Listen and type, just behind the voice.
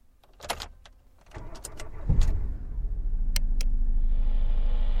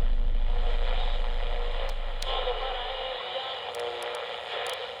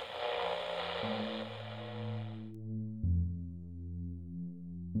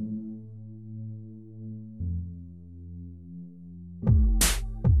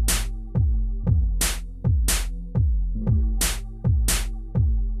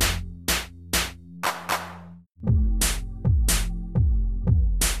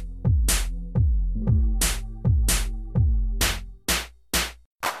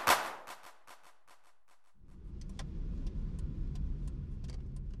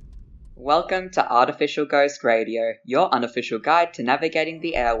Welcome to Artificial Ghost Radio, your unofficial guide to navigating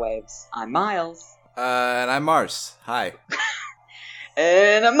the airwaves. I'm Miles. And I'm Mars. Hi.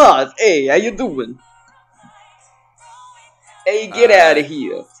 And I'm Mars. Hey, how you doing? Hey, get out of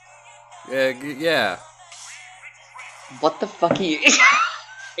here. Yeah. What the fuck are you...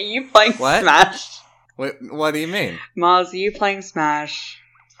 Are you playing What? Smash? What do you mean? Mars, are you playing Smash?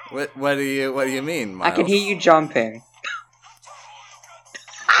 What do you mean, Miles? I can hear you jumping.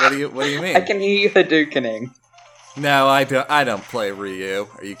 What do you mean? I can hear you Hadoukening. No, I don't play Ryu.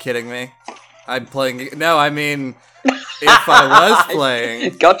 Are you kidding me? I'm playing. No, I mean, if I was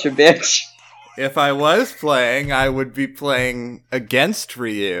playing, Gotcha, bitch. if I was playing, I would be playing against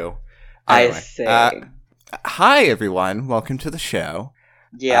Ryu. I see. Hi everyone, welcome to the show.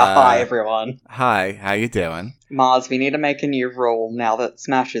 Yeah, hi everyone. Hi, how you doing? Mars, we need to make a new rule now that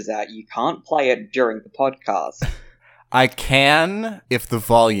Smash is out. You can't play it during the podcast. I can if the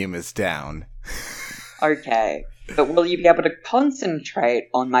volume is down. Okay. But will you be able to concentrate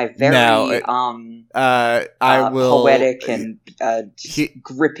on my very, I will poetic and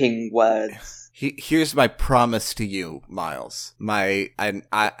gripping words? Here's my promise to you, Miles. I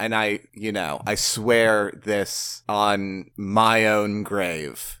swear this on my own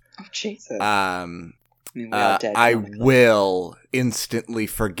grave. Oh, Jesus. I we are dead, will instantly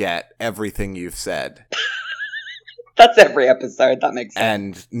forget everything you've said. That's every episode, that makes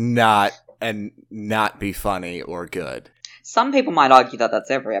sense. And not be funny or good. Some people might argue that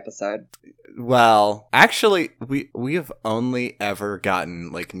that's every episode. Well, actually, we have only ever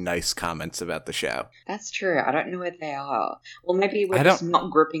gotten, nice comments about the show. That's true. I don't know where they are. Well, maybe we're just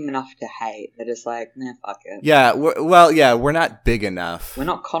not gripping enough to hate. They're just like, nah, fuck it. Yeah, we're not big enough. We're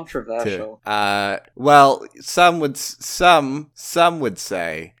not controversial. Some would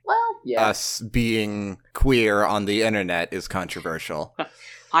say... Well, yeah. Us being queer on the internet is controversial.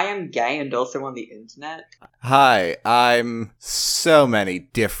 I am gay and also on the internet. Hi, I'm so many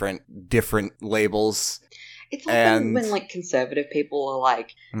different labels. It's like when conservative people are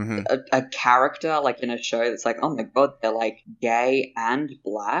like a character in a show that's like, oh my god, they're gay and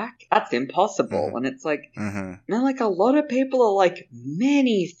black. That's impossible. And it's like, man, a lot of people are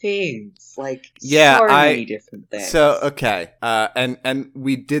many things, many different things. So okay, and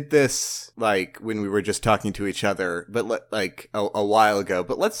we did this when we were just talking to each other, but a while ago.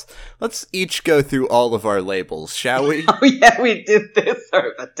 But let's each go through all of our labels, shall we? Oh yeah, we did this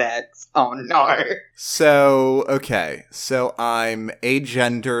over text. Oh no. So I'm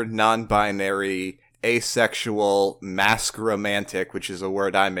agender, non-binary, asexual, mask romantic, which is a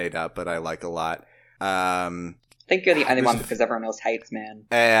word I made up, but I like a lot. I think you're the only one because everyone else hates man.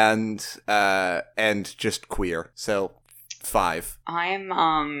 And just queer. So 5.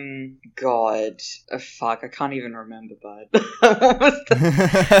 I'm God, fuck, I can't even remember, bud. What was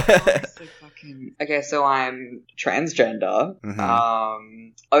the... Okay, so I'm transgender.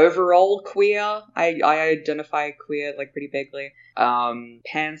 Overall queer. I identify queer pretty bigly.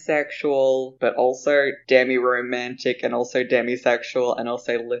 Pansexual, but also demi-romantic, and also demisexual, and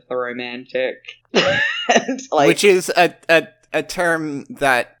also lithoromantic. And, which is a term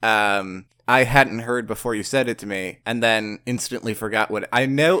that I hadn't heard before you said it to me, and then instantly forgot what I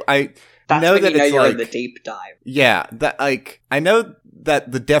know. That's know when that you know it's you're in the deep dive. Yeah, that I know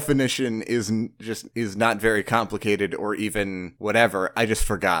that the definition is not very complicated or even whatever. I just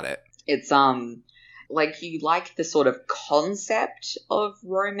forgot it. It's you like the sort of concept of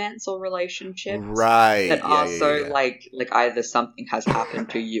romance or relationships, right? That are so either something has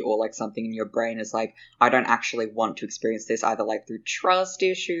happened to you or something in your brain is I don't actually want to experience this, either through trust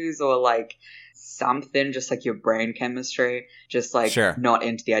issues or something, just your brain chemistry, just sure. Not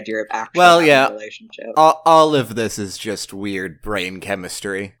into the idea of actually having a relationship. All of this is just weird brain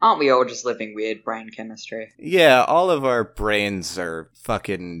chemistry. Aren't we all just living weird brain chemistry? Yeah, all of our brains are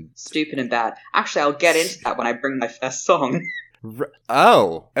fucking stupid and bad. Actually, I'll get into that when I bring my first song.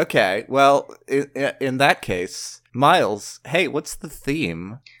 Oh, okay. Well, in that case, Miles, hey, what's the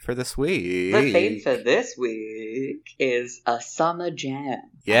theme for this week? The theme for this week is a summer jam.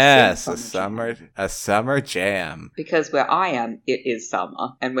 Yes, a summer jam. Because where I am, it is summer,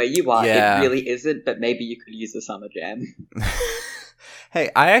 and where you are, it really isn't. But maybe you could use a summer jam. Hey,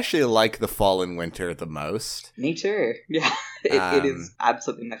 I actually like the fall and winter the most. Me too. Yeah, it is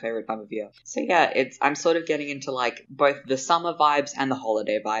absolutely my favorite time of year. So yeah, I'm sort of getting into both the summer vibes and the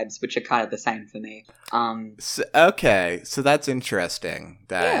holiday vibes, which are kind of the same for me. Okay, so that's interesting.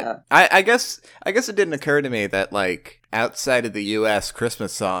 That I guess it didn't occur to me that like outside of the U.S.,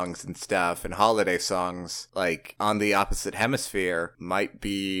 Christmas songs and stuff and holiday songs, like on the opposite hemisphere, might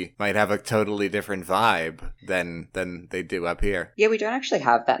have a totally different vibe than they do up here. Yeah, we don't actually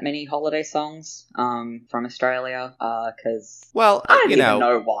have that many holiday songs from Australia because I don't even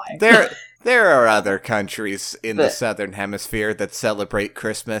know why. There are other countries in the southern hemisphere that celebrate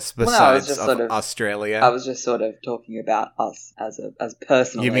Christmas besides Australia. I was just sort of talking about us as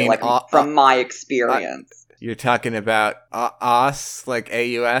personally, you mean, like from my experience. You're talking about us, like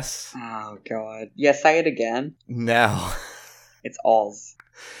AUS? Oh, God. Yeah, say it again. No. It's Oz.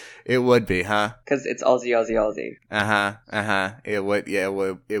 It would be, huh? Because it's Aussie, Aussie, Aussie.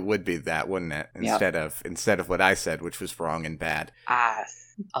 It would be that, wouldn't it? Instead of what I said, which was wrong and bad. Ass.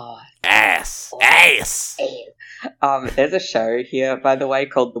 Ass. There's a show here, by the way,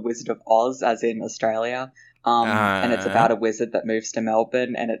 called The Wizard of Oz, as in Australia. And it's about a wizard that moves to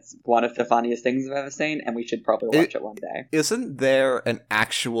Melbourne, and it's one of the funniest things I've ever seen, and we should probably watch it one day. Isn't there an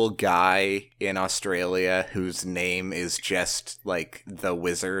actual guy in Australia whose name is just, like, the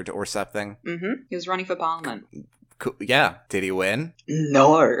Wizard or something? Mm-hmm. He was running for Parliament. Cool. Yeah. Did he win?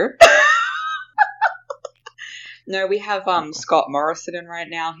 No. No, we have Scott Morrison in right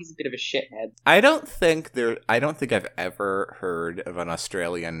now. He's a bit of a shithead. I don't think I've ever heard of an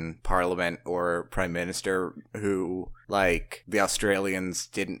Australian parliament or prime minister who, like, the Australians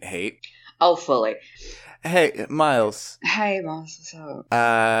didn't hate. Oh, fully. Hey, Miles. Hey, Miles. So,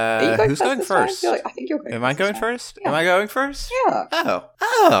 who's going first? I think you're going. Am I going first? Yeah. Am I going first? Yeah. Oh.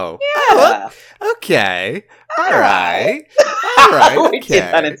 Yeah. Oh, okay. All right. Okay. We did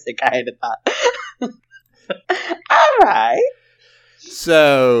that and I hated that. All right.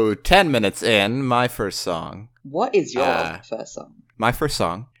 So, 10 minutes in, my first song. What is your first song? My first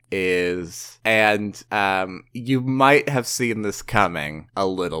song is, and you might have seen this coming a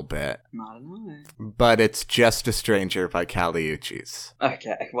little bit. I don't know. But it's Just a Stranger by Kali Uchis.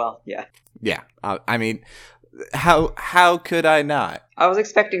 Okay, well, yeah. Yeah, I mean, how could I not? I was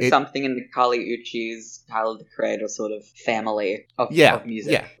expecting something in the Kali Uchis, Tyler the Creator sort of family of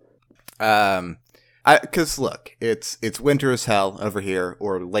music. Yeah. Because look, it's winter as hell over here,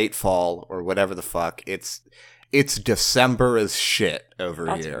 or late fall, or whatever the fuck. It's December as shit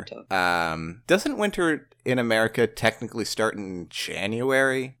over here. Winter. Doesn't winter in America technically start in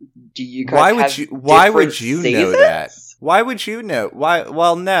January? Do you guys why would you know that? Why would you know? Why?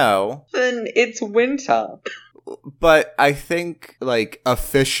 Well, no. Then it's winter. But I think, like,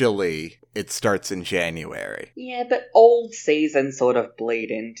 officially, it starts in January. Yeah, but all seasons sort of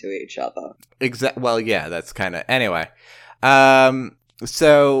bleed into each other. Well, yeah, that's kind of... Anyway.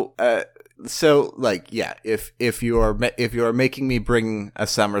 So, like, yeah, if you're making me bring a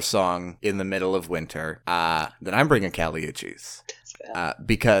summer song in the middle of winter, then I'm bringing Kali Uchis.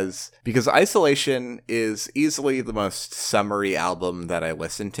 Because Isolation is easily the most summery album that I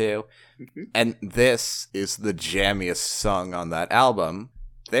listen to, and this is the jammiest song on that album.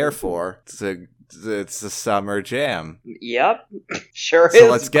 Therefore, it's a summer jam. Yep, sure is.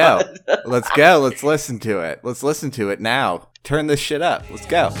 So let's go. Let's go. Let's listen to it. Let's listen to it now. Turn this shit up. Let's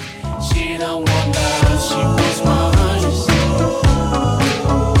go. She don't want love, she wants my hundreds.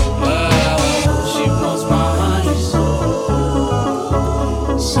 She wants my hundreds.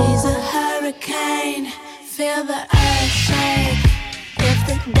 She's a hurricane, feel the earth shake. If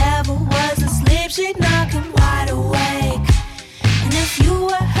the devil was asleep, she'd knock him wide awake. And if you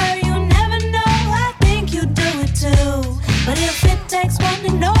were her, you never know, I think you do it too. But if it takes one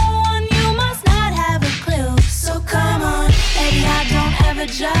to know one, you must not have a clue. So come on, baby, I don't ever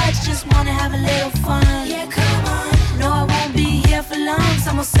judge, just wanna have a little fun. Yeah, come on, no, I won't be here for long.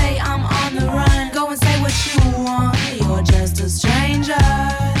 Someone say I'm on the run. Go and say what you want, you're just a stranger.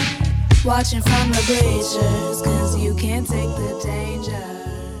 Watching from the bleachers, cause you can't take the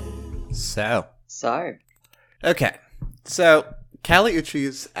danger. So. Okay. So, Kali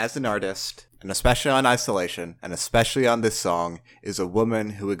Uchis, as an artist, and especially on Isolation, and especially on this song, is a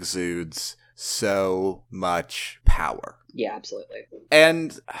woman who exudes so much power. Yeah, absolutely.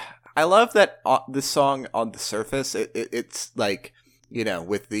 And I love that this song, on the surface, it's like, you know,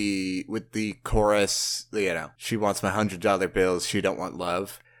 with the chorus, you know, she wants my $100 bills, she don't want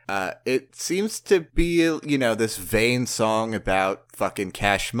love. It seems to be, you know, this vain song about fucking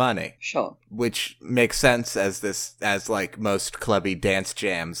cash money. Sure. Which makes sense as like most clubby dance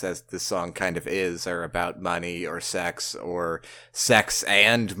jams, as this song kind of is, are about money or sex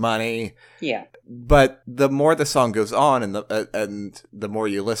and money. Yeah. But the more the song goes on and the more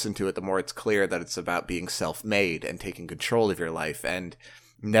you listen to it, the more it's clear that it's about being self-made and taking control of your life. And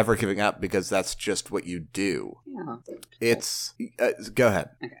never giving up because that's just what you do. Yeah. It's go ahead.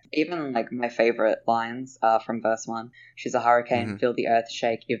 Okay. Even like my favorite lines from verse 1. She's a hurricane, feel the earth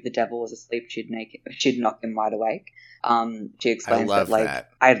shake. If the devil was asleep, she'd knock him wide awake. She explains that.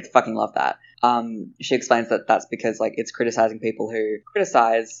 I fucking love that. She explains that that's because like it's criticizing people who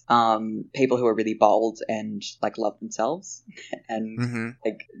criticize people who are really bold and like love themselves and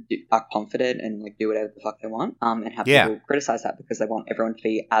like are confident and like do whatever the fuck they want and have people criticize that because they want everyone to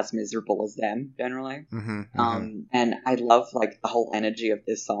be as miserable as them generally. And I love like the whole energy of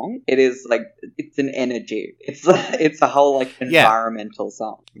this song. It is like it's an energy. It's a whole like environmental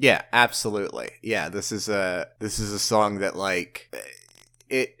song. Yeah, absolutely. Yeah, this is a song that like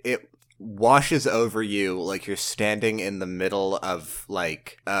it washes over you like you're standing in the middle of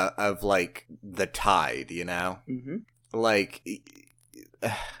like the tide, you know? Like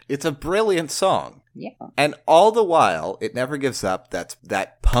it's a brilliant song. Yeah. And all the while it never gives up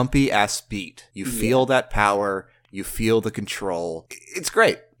that pumpy ass beat. You feel that power, you feel the control. It's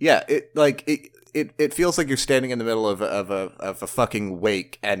great. Yeah, it feels like you're standing in the middle of a fucking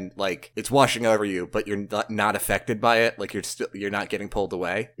wake and like it's washing over you, but you're not affected by it. Like you're not getting pulled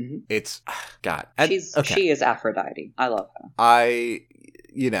away. It's God. She is Aphrodite. I love her.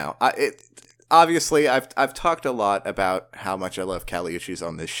 Obviously I've talked a lot about how much I love Kali Uchis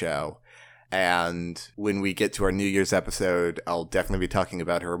on this show, and when we get to our New Year's episode, I'll definitely be talking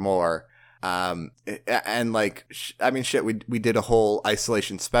about her more. And like, we did a whole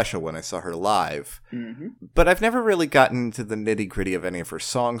Isolation special when I saw her live, but I've never really gotten into the nitty gritty of any of her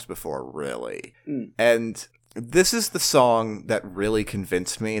songs before, really. And this is the song that really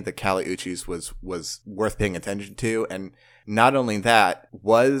convinced me that Kali Uchis was worth paying attention to. And not only that,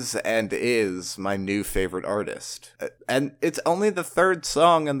 was and is my new favorite artist. And it's only the third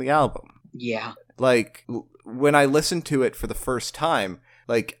song on the album. Yeah. Like, when I listened to it for the first time,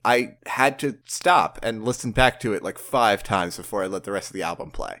 like, I had to stop and listen back to it like 5 times before I let the rest of the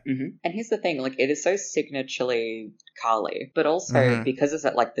album play. And here's the thing, like, it is so signaturely Kali, but also because it's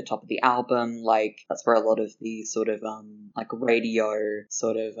at like the top of the album, like that's where a lot of the sort of like radio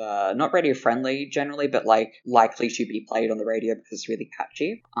sort of not radio friendly generally, but like likely to be played on the radio because it's really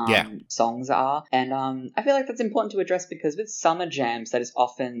catchy songs are. And I feel like that's important to address because with Summer Jams, that is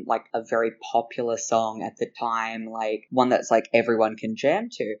often like a very popular song at the time, like one that's like everyone can jam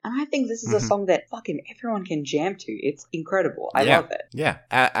to. And I think this is a song that fucking everyone can jam to. It's incredible. I love it. Yeah,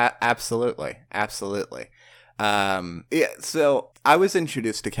 absolutely. So I was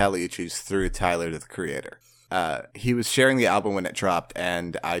introduced to Kali Uchis through Tyler, the Creator. He was sharing the album when it dropped,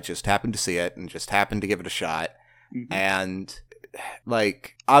 and I just happened to see it and just happened to give it a shot. And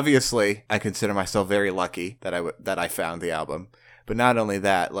like, obviously, I consider myself very lucky that I found the album. But not only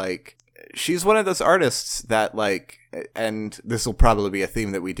that, like, she's one of those artists that like, and this will probably be a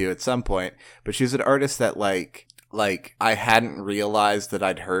theme that we do at some point, but she's an artist that like I hadn't realized that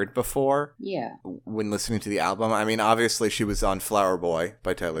I'd heard before. Yeah. When listening to the album. I mean, obviously she was on Flower Boy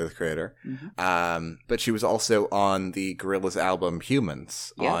by Tyler, the Creator. But she was also on the Gorillaz album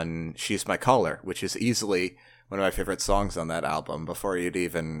Humans on She's My Caller, which is easily one of my favorite songs on that album before you'd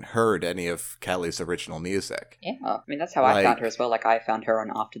even heard any of Kali's original music. Yeah. I mean, that's how I found her as well. Like, I found her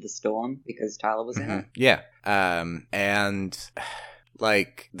on After the Storm because Tyler was in it. Yeah. And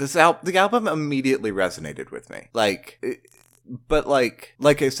like, the album immediately resonated with me. Like, but like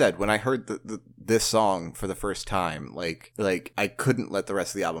I said, when I heard this song for the first time, like I couldn't let the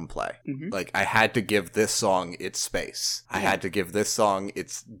rest of the album play. Like, I had to give this song its space. I had to give this song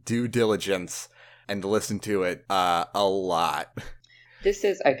its due diligence and listen to it a lot. This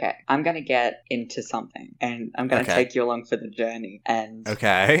is, okay, I'm going to get into something, and I'm going to take you along for the journey, and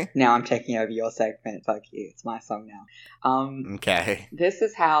now I'm taking over your segment, fuck you, it's my song now. Okay. This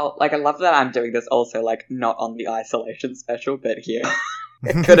is how, like, I love that I'm doing this also, like, not on the Isolation special, but here,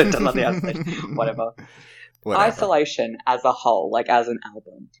 it could have done on the Isolation, whatever. Isolation as a whole, like as an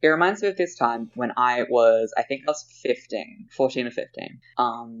album. It reminds me of this time when I was 14 or 15.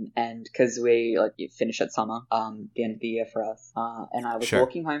 And because we finish at summer, the end of the year for us. And I was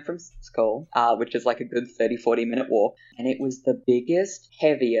walking home from school, which is like a good 30-40 minute walk. And it was the biggest,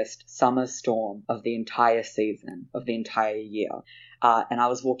 heaviest summer storm of the entire season, of the entire year. And I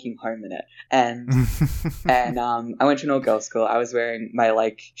was walking home in it, and I went to an all-girls school. I was wearing my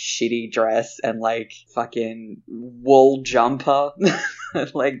like shitty dress and like fucking wool jumper,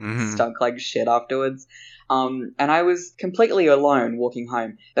 stunk like shit afterwards. And I was completely alone walking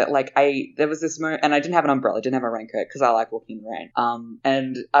home. But like there was this moment, and I didn't have an umbrella, didn't have a raincoat because I like walking in the rain.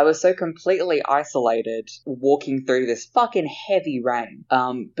 And I was so completely isolated walking through this fucking heavy rain.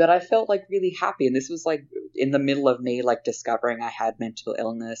 But I felt like really happy, and this was like in the middle of me, like, discovering I had mental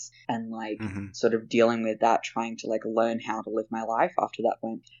illness and, like, sort of dealing with that, trying to, like, learn how to live my life after that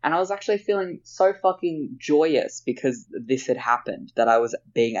went. And I was actually feeling so fucking joyous because this had happened, that I was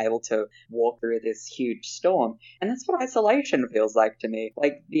being able to walk through this huge storm. And that's what isolation feels like to me.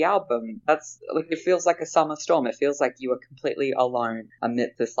 Like, the album, that's, like, it feels like a summer storm. It feels like you are completely alone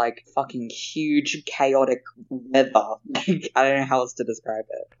amidst this, like, fucking huge, chaotic weather. Like, I don't know how else to describe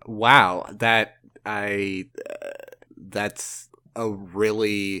it. Wow, that's a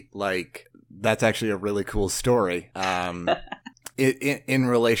really, like, that's actually a really cool story. In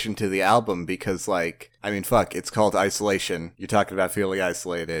relation to the album, because, like, I mean, fuck, it's called Isolation. You're talking about feeling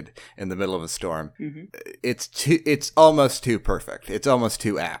isolated in the middle of a storm. It's almost too perfect. It's almost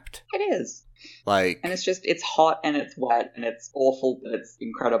too apt. It is. Like, and it's just, it's hot and it's wet and it's awful, but it's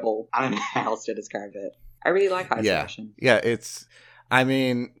incredible. I don't know how else to describe it. I really like Isolation. Yeah, it's, I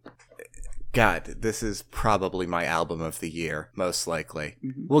mean, God, this is probably my album of the year, most likely.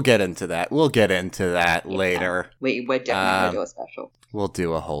 We'll get into that. We'll get into that later. We're definitely going to do a special. We'll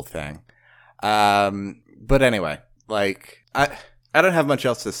do a whole thing. But anyway, like, I don't have much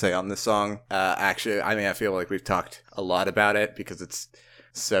else to say on this song. Actually, I mean, I feel like we've talked a lot about it because it's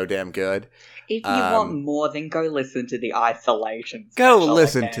so damn good. If you want more, then go listen to the Isolation special. Go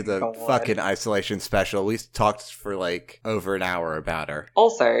listen to the fucking Isolation special. We talked for, like, over an hour about her.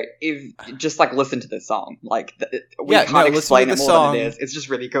 Also, if just, like, listen to the song. Like, we can't explain it more than it is. It's just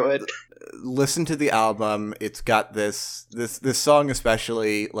really good. Listen to the album. It's got this song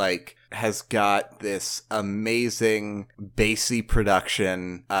especially, like, has got this amazing bassy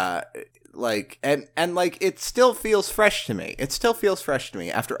production, like, and like, it still feels fresh to me. It still feels fresh to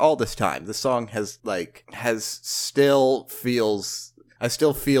me after all this time. The song I still feel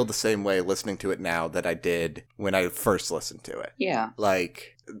the same way listening to it now that I did when I first listened to it. Yeah.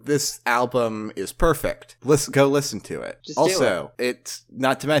 Like, this album is perfect. Go listen to it. Just also, it's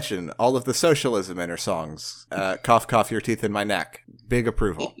not to mention all of the socialism in her songs. Cough, cough, your teeth in my neck. Big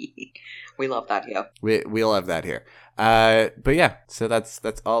approval. We love that here. We love that here. But yeah, so that's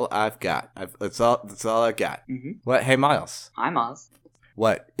all I've got. That's all I got. What? Hey, Miles. Hi, Miles.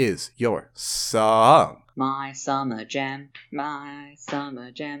 What is your song? My summer jam. My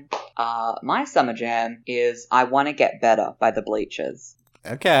summer jam. My summer jam is "I Wanna Get Better" by the Bleachers.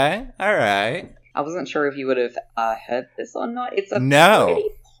 Okay, all right. I wasn't sure if you would have heard this or not. It's a pretty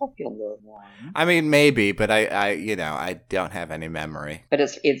popular one. I mean, maybe, but I don't have any memory. But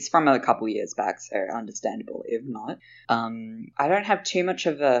it's from a couple years back, so understandable if not. I don't have too much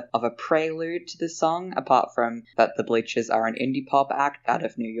of a prelude to this song, apart from that the Bleachers are an indie pop act out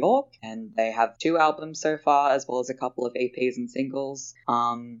of New York, and they have 2 albums so far, as well as a couple of EPs and singles.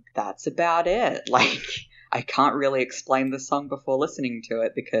 That's about it. Like, I can't really explain the song before listening to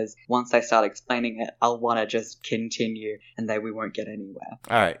it, because once I start explaining it, I'll want to just continue, and then we won't get anywhere.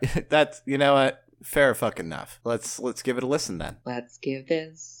 All right, that's, you know what? Fair fucking enough. Let's give it a listen then. Let's give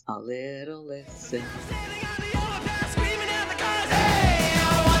this a little listen.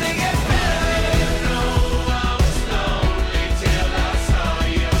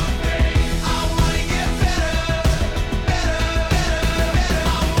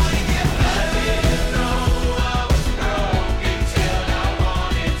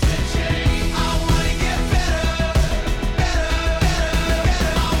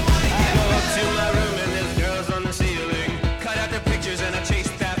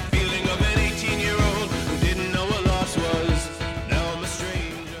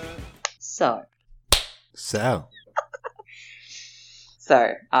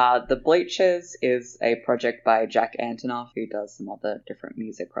 So, The Bleachers is a project by Jack Antonoff, who does some other different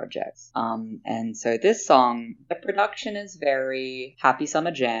music projects. And so this song, the production is very Happy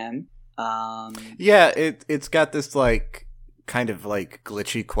Summer Jam. Yeah, it's got this, like, kind of, like,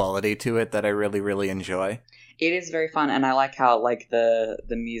 glitchy quality to it that I really, really enjoy. It is very fun, and I like how, like, the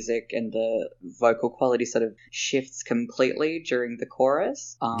music and the vocal quality sort of shifts completely during the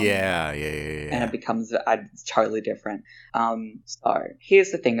chorus. Yeah. And it becomes totally different. So,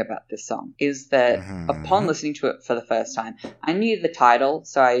 here's the thing about this song, is that upon listening to it for the first time, I knew the title,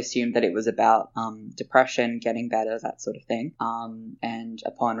 so I assumed that it was about depression, getting better, that sort of thing. And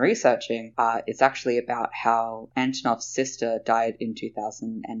upon researching, it's actually about how Antonoff's sister died in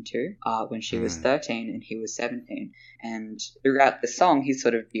 2002 when she was 13 and he was 17. 17. And throughout the song, he's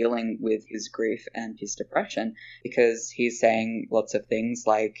sort of dealing with his grief and his depression, because he's saying lots of things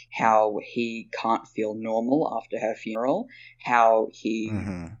like how he can't feel normal after her funeral, how he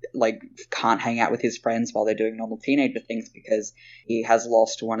like can't hang out with his friends while they're doing normal teenager things because he has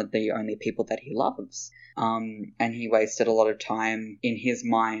lost one of the only people that he loves. And he wasted a lot of time in his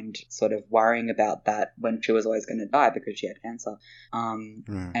mind sort of worrying about that when she was always going to die because she had cancer.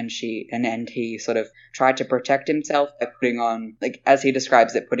 And he sort of tried to protect himself by putting on, like, as he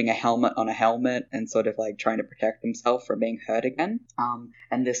describes it, putting a helmet on a helmet and sort of like trying to protect himself from being hurt again.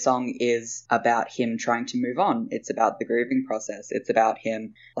 And this song is about him trying to move on. It's about the grieving process. It's about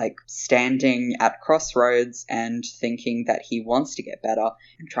him like standing at crossroads and thinking that he wants to get better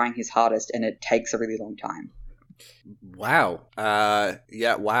and trying his hardest, and it takes a really long time. Wow.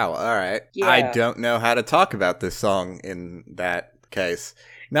 Yeah, wow. All right. Yeah. I don't know how to talk about this song in that case.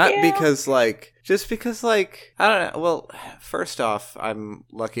 Not because, like, just because, like, I don't know. Well, first off, I'm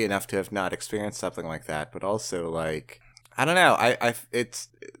lucky enough to have not experienced something like that, but also, like, I don't know. It's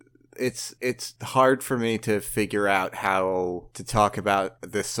hard for me to figure out how to talk about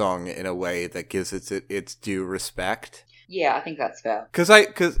this song in a way that gives its due respect. Yeah, I think that's fair. Because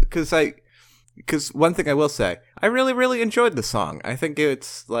one thing I will say, I really, really enjoyed the song. I think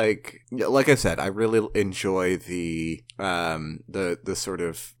it's like I said, I really enjoy the sort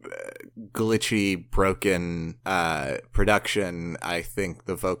of glitchy, broken production. I think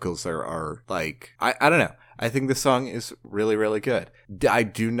the vocals are like, I don't know. I think the song is really, really good. I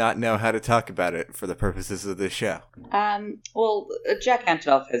do not know how to talk about it for the purposes of this show. Well, Jack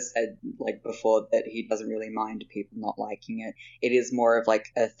Antonoff has said, like, before, that he doesn't really mind people not liking it. It is more of, like,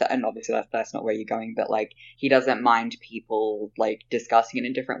 and obviously that's not where you're going, but, like, he doesn't mind people, like, discussing it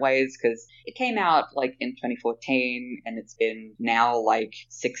in different ways, because it came out, like, in 2014, and it's been now, like,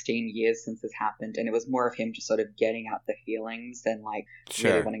 16 years since this happened, and it was more of him just sort of getting out the feelings than, like,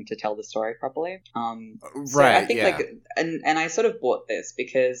 really wanting to tell the story properly. So right, I think, like, and I sort of bought this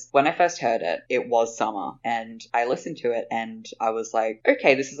because when I first heard it, it was summer, and I listened to it, and I was like,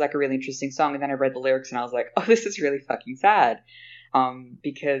 okay, this is, like, a really interesting song, and then I read the lyrics, and I was like, oh, this is really fucking sad.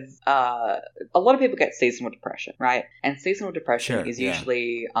 Because a lot of people get seasonal depression, right? And seasonal depression is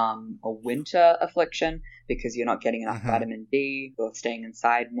usually a winter affliction because you're not getting enough vitamin D, you're staying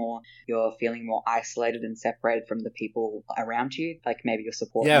inside more, you're feeling more isolated and separated from the people around you, like maybe your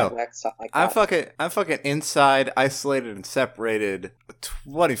support network, stuff like that. I'm fucking inside, isolated, and separated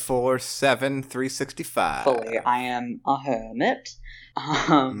 24/7, 365. Fully, I am a hermit.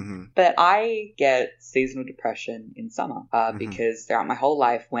 But I get seasonal depression in summer because throughout my whole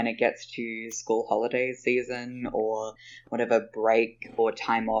life, when it gets to school holidays season or whatever break or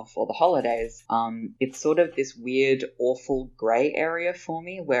time off or the holidays, it's sort of this weird, awful grey area for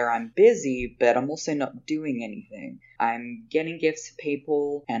me where I'm busy, but I'm also not doing anything. I'm getting gifts to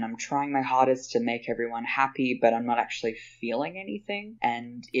people and I'm trying my hardest to make everyone happy, but I'm not actually feeling anything.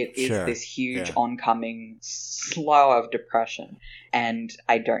 And it is this huge oncoming slough of depression. And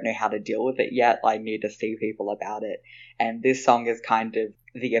I don't know how to deal with it yet. I need to see people about it. And this song is kind of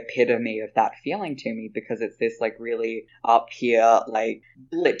the epitome of that feeling to me because it's this, like, really up here, like,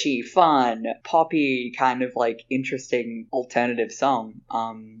 glitchy, fun, poppy, kind of, like, interesting alternative song.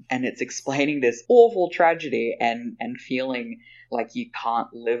 And it's explaining this awful tragedy and feeling like you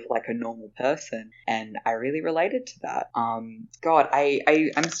can't live like a normal person, and I really related to that. God,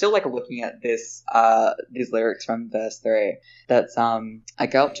 I'm still, like, looking at this these lyrics from verse 3. That's I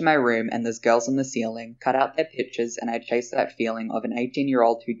go up to my room and there's girls on the ceiling, cut out their pictures, and I chase that feeling of an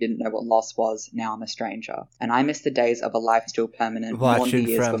 18-year-old who didn't know what loss was. Now I'm a stranger, and I miss the days of a life still permanent. Watching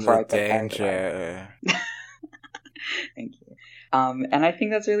the years from before the danger. Thank you. And I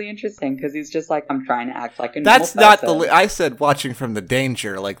think that's really interesting because he's just like, I'm trying to act like a normal person. That's not I said watching from the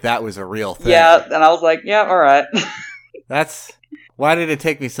danger, like that was a real thing. Yeah, and I was like, yeah, all right. Why did it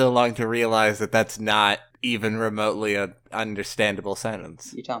take me so long to realize that that's not even remotely an understandable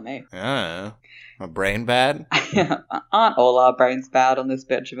sentence? You tell me. My brain bad? Aren't all our brains bad on this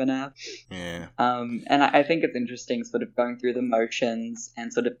bitch of an earth? Yeah. And I think it's interesting sort of going through the motions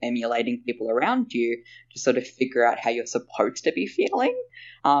and sort of emulating people around you to sort of figure out how you're supposed to be feeling.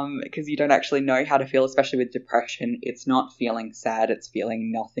 Because you don't actually know how to feel, especially with depression. It's not feeling sad, it's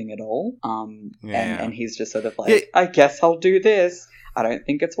feeling nothing at all. And he's just sort of like, I guess I'll do this. I don't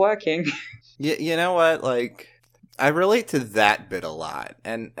think it's working. You know what, like, I relate to that bit a lot,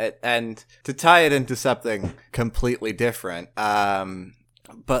 and to tie it into something completely different,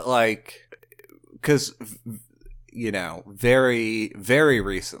 but, like, because, you know, very, very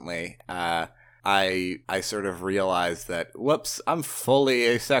recently, I sort of realized that, whoops, I'm fully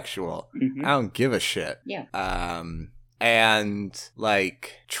asexual. I don't give a shit. Yeah. And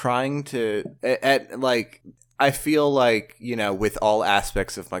like trying to I feel like, you know, with all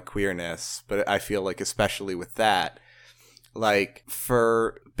aspects of my queerness, but I feel like especially with that, like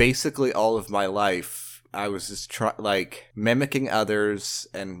for basically all of my life, I was just mimicking others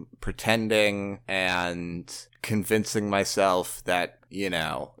and pretending and convincing myself that, you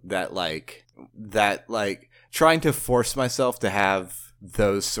know, that trying to force myself to have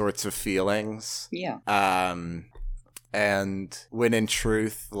those sorts of feelings. Yeah. And when in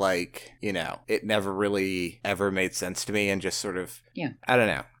truth, like, you know, it never really ever made sense to me and just sort of, I don't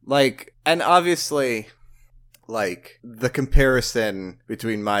know. Like, and obviously, like, the comparison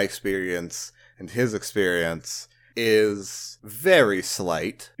between my experience and his experience is very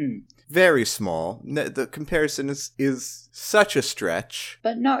slight. Very small. The comparison is such a stretch.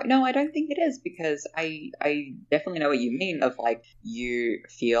 But no, I don't think it is, because I definitely know what you mean of, like, you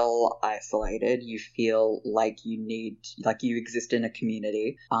feel isolated, you feel like you exist in a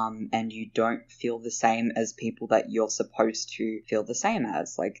community, and you don't feel the same as people that you're supposed to feel the same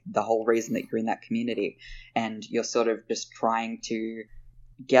as, like, the whole reason that you're in that community, and you're sort of just trying to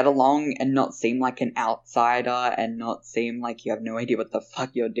get along and not seem like an outsider and not seem like you have no idea what the fuck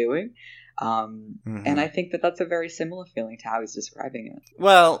you're doing. And I think that that's a very similar feeling to how he's describing it.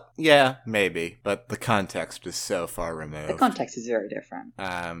 Well, yeah, maybe, but the context is so far removed. The context is very different.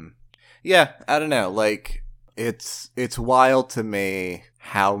 Yeah, I don't know, like, it's wild to me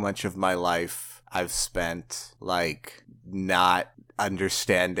how much of my life I've spent, like, not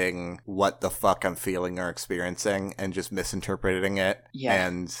understanding what the fuck I'm feeling or experiencing and just misinterpreting it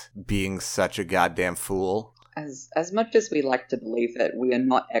and being such a goddamn fool. As much as we like to believe it, we are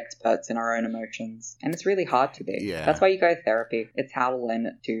not experts in our own emotions, and it's really hard to be. Yeah. That's why you go to therapy. It's how to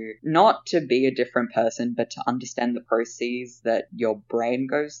learn to not to be a different person, but to understand the processes that your brain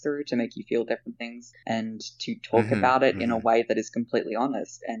goes through to make you feel different things, and to talk about it in a way that is completely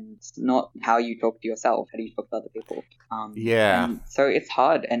honest, and it's not how you talk to yourself, how do you talk to other people. And so it's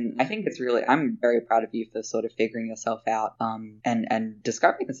hard, and I think it's really, I'm very proud of you for sort of figuring yourself out, and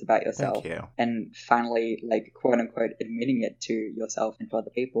discovering this about yourself. Thank you. And finally, like, quote unquote, admitting it to yourself and to other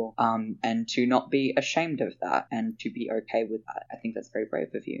people, and to not be ashamed of that and to be okay with that. I think that's very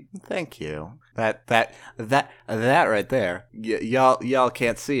brave of you. Thank you. That right there. Y'all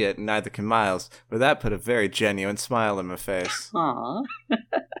can't see it, neither can Miles, but that put a very genuine smile on my face. Aww.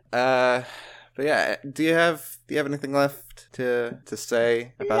 But yeah, do you have anything left to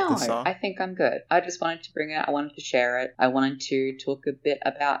say about this song? I think I'm good. I just wanted to bring it. I wanted to share it. I wanted to talk a bit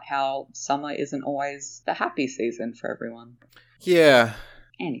about how summer isn't always the happy season for everyone. Yeah.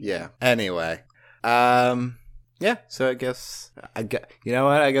 Anyway. Yeah. Anyway. Yeah. So I guess you know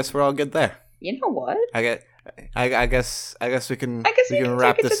what? I guess we're all good there. You know what? I guess we can take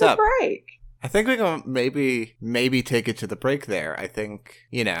wrap it this to up. The break. I think we can maybe take it to the break there. I think,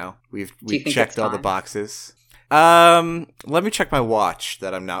 you know, we've checked all the boxes. Let me check my watch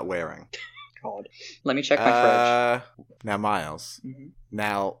that I'm not wearing. God. Let me check my fridge. Now, Miles.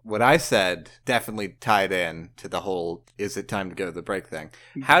 Now, what I said definitely tied in to the whole "is it time to go to the break" thing.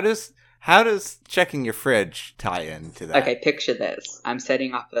 How does checking your fridge tie in to that? Okay, picture this. I'm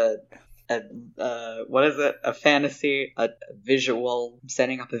setting up a fantasy, a visual. I'm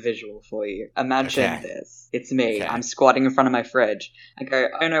setting up a visual for you. Imagine this. It's me. Okay. I'm squatting in front of my fridge. I go,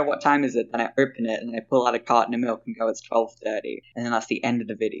 oh no, what time is it? Then I open it and I pull out a carton of milk and go, it's 12:30. And then that's the end of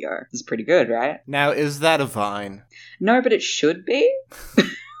the video. This is pretty good, right? Now, is that a Vine? No, but it should be.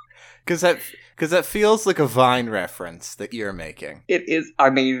 Because that feels like a Vine reference that you're making. It is. I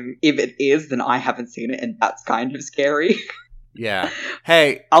mean, if it is, then I haven't seen it, and that's kind of scary. Yeah.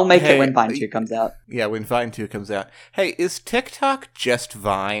 Hey, I'll make it when Vine 2 comes out. Yeah, when Vine 2 comes out. Hey, is TikTok just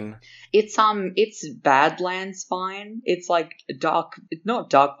Vine? It's Badlands Vine. It's like not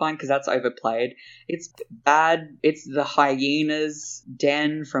Dark Vine because that's overplayed. It's bad. It's the hyena's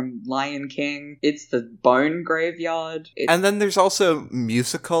den from Lion King. It's the Bone Graveyard. And then there's also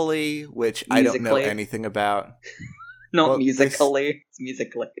Musical.ly, which I don't know anything about. Not Musical.ly. It's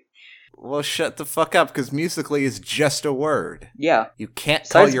Musical.ly. Well, shut the fuck up, because Musical.ly is just a word. Yeah. You can't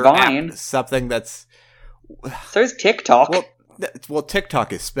call your Vine. app something that's... So's TikTok. Well,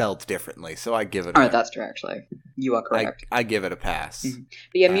 TikTok is spelled differently, so I give it a... Oh, that's true, actually. You are correct. I give it a pass. Mm-hmm.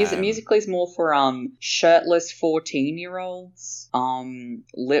 But yeah, Musical.ly is more for shirtless 14-year-olds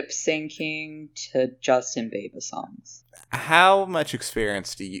lip syncing to Justin Bieber songs. How much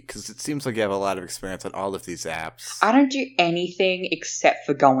experience do you... Because it seems like you have a lot of experience on all of these apps. I don't do anything except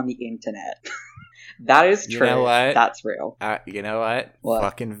for go on the internet. That is true. You know what? That's real. You know what? What?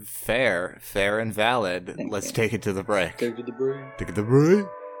 Fucking fair and valid. Thank Let's you. take it to the break. Take it to the break. Take it to the break.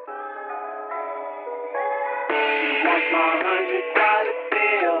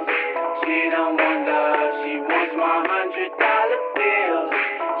 She don't want love, she wants my $100 bills.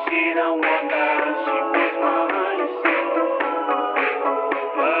 She don't want love, she wants my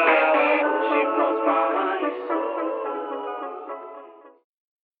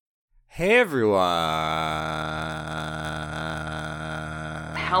Hey everyone.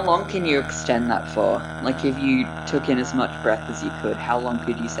 How long can you extend that for? Like, if you took in as much breath as you could, how long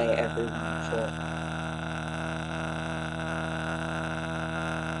could you say everyone for?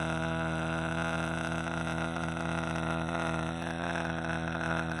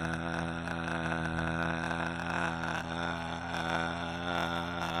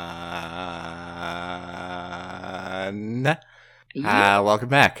 Welcome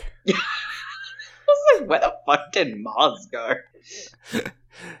back. Where the fuck did Mars go?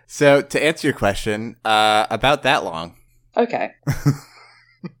 So, to answer your question, about that long. Okay.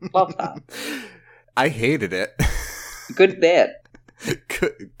 Love that. I hated it. Good bit.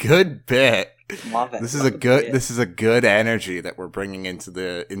 Good bit. Love it. This is Love a good. This is a good energy that we're bringing into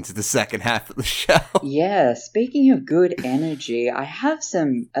the second half of the show. Yeah. Speaking of good energy, I have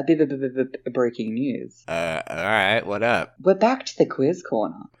a bit of breaking news. All right. What up? We're back to the quiz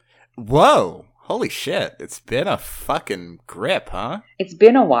corner. Whoa! Holy shit! It's been a fucking grip, huh? It's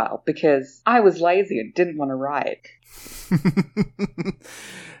been a while because I was lazy and didn't want to write. This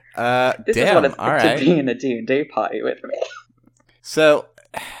is what it's like to be in a D&D party with me. So,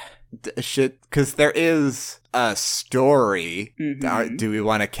 because there is a story. Mm-hmm. Do we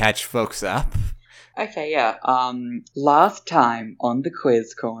want to catch folks up? Okay, yeah. Last time on the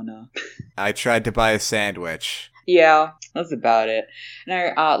quiz corner. I tried to buy a sandwich. Yeah, that's about it.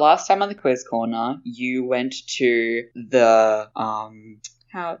 No, last time on the quiz corner, you went to the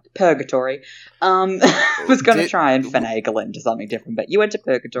purgatory. I was going to try and finagle into something different, but you went to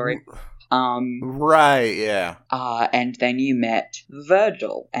purgatory. Right, yeah. And then you met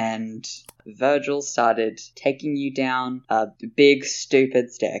Virgil, and Virgil started taking you down a big,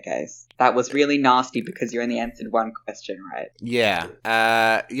 stupid staircase. That was really nasty because you only answered one question, right? Yeah.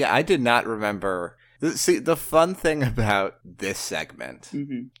 Yeah, I did not remember. See, the fun thing about this segment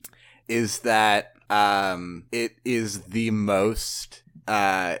is that it is the most,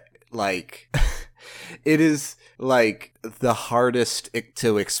 it is, like, the hardest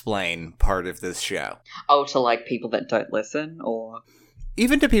to explain part of this show. Oh, to, like, people that don't listen, or...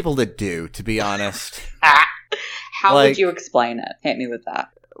 Even to people that do, to be honest. How would you explain it? Hit me with that.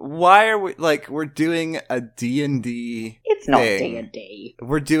 Why are we, we're doing a D&D It's not D&D.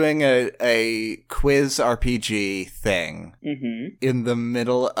 We're doing a quiz RPG thing in the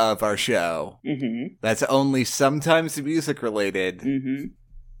middle of our show. That's only sometimes music related.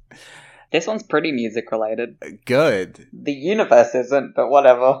 This one's pretty music related. Good. The universe isn't, but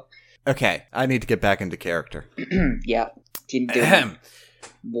whatever. Okay, I need to get back into character. Yeah. Didn't do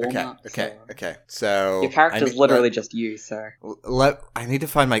Okay. So your character's literally just you, so I need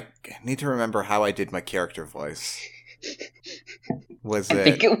to remember how I did my character voice. I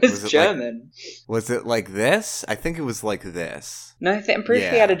think it was German. Was it like this? I think it was like this. No, I'm pretty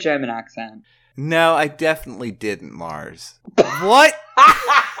sure he had a German accent. No, I definitely didn't, Mars. What?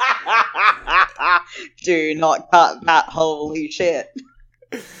 Do not cut that, holy shit.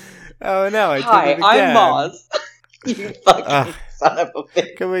 Oh no, I did Hi, it again. I'm Mars. You fucking son of a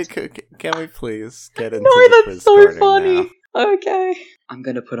bitch. Can we please get into the quiz that's so corner funny. now? Okay. I'm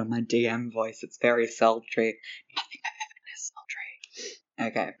gonna put on my DM voice. It's very sultry. Nothing I've ever is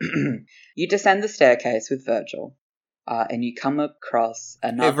sultry. Okay. You descend the staircase with Virgil, and you come across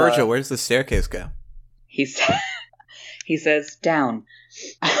another... Hey, Virgil, where's the staircase go? He says, down.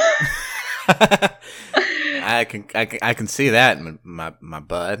 I can see that, my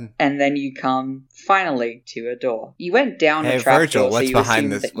bud. And then you come finally to a door. You went down a trap Virgil, door. what's so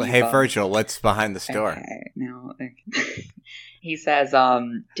behind this? Hey, Virgil, what's behind this door? Okay, now he says,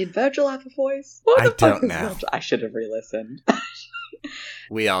 "Did Virgil have a voice?" I don't know. Virgil? I should have re-listened.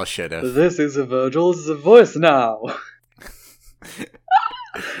 We all should have. This is a Virgil's voice now.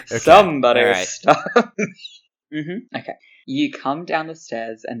 Okay, Somebody right. stop. Okay. You come down the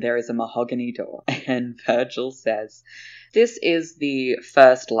stairs and there is a mahogany door, and Virgil says, "This is the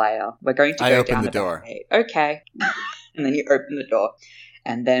first layer. We're going to go down the door. 8. Okay." And then you open the door,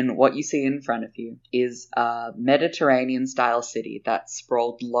 And then what you see in front of you is a Mediterranean-style city that's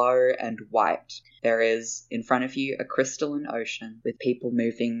sprawled low and white. There is, in front of you, a crystalline ocean with people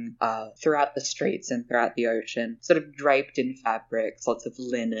moving throughout the streets and throughout the ocean, sort of draped in fabrics, lots of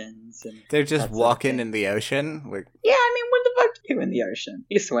linens. And they're just walking in the ocean? Yeah, I mean, what the fuck do you do in the ocean?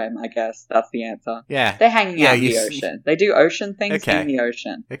 You swim, I guess. That's the answer. Yeah. They're hanging out in the ocean. They do ocean things in the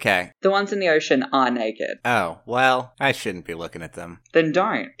ocean. Okay. The ones in the ocean are naked. Oh, well, I shouldn't be looking at them. Then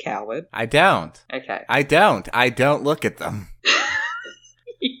don't, coward. I don't. Okay. I don't look at them.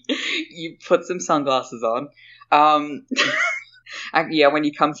 You put some sunglasses on. Yeah, when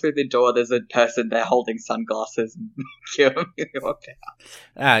you come through the door, there's a person there holding sunglasses and you walk out.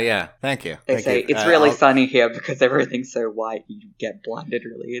 Ah, yeah. Thank you. They say, it's really sunny here because everything's so white, you get blinded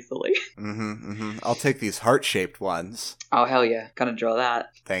really easily. I'll take these heart-shaped ones. Oh, hell yeah. Gonna draw that.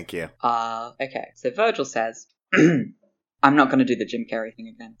 Thank you. Okay. So Virgil says... I'm not gonna do the Jim Carrey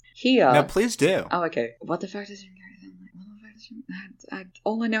thing again. Here... No, please do. Oh, okay. What the fuck does Jim Carrey sound like?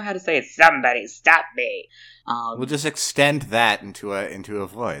 All I know how to say is, somebody stop me. We'll just extend that into a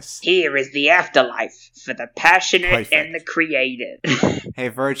voice. Here is the afterlife for the passionate and the creative. Hey,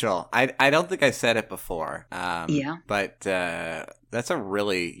 Virgil, I don't think I said it before. Yeah. But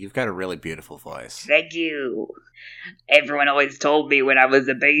you've got a really beautiful voice. Thank you. Everyone always told me when I was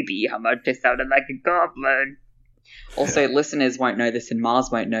a baby how much I sounded like a goblin. Also, listeners won't know this and Mars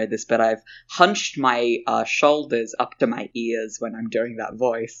won't know this, but I've hunched my shoulders up to my ears when I'm doing that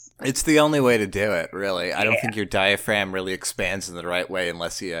voice. It's the only way to do it, really. Yeah. I don't think your diaphragm really expands in the right way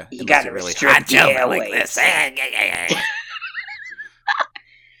unless you really hunch over like this. I'm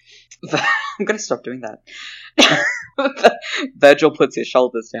going to stop doing that. Virgil puts his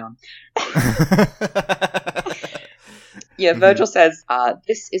shoulders down. Yeah, Virgil says,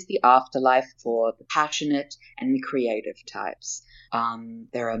 this is the afterlife for the passionate and the creative types.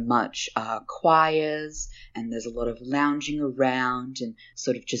 There are much choirs, and there's a lot of lounging around and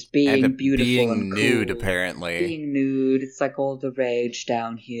sort of just being beautiful being and nude, cool. apparently. Being nude. It's like all the rage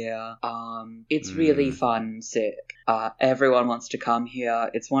down here. It's really fun and sick. Everyone wants to come here.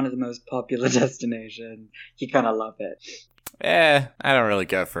 It's one of the most popular destinations. You kind of love it. I don't really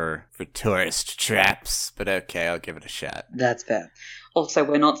go for tourist traps, but okay, I'll give it a shot. That's fair. Also,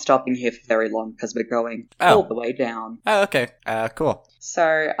 we're not stopping here for very long because we're going all the way down. Oh, okay. Cool.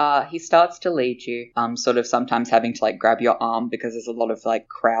 So, he starts to lead you, sort of sometimes having to, like, grab your arm because there's a lot of, like,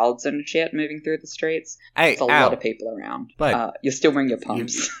 crowds and shit moving through the streets. There's a lot of people around. But you're still wearing your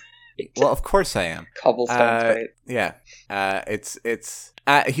pumps. Well, of course I am. Cobblestone street. Yeah.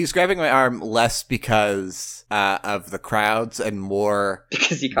 He's grabbing my arm less because of the crowds and more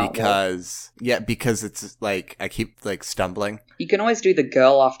because you can't walk. Yeah, because it's like I keep like stumbling. You can always do the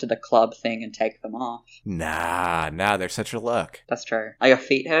girl after the club thing and take them off. Nah, they're such a look. That's true. Are your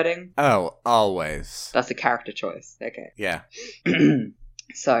feet hurting? Oh, always. That's a character choice. Okay. Yeah.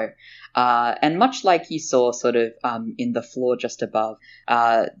 So, and much like you saw sort of in the floor just above,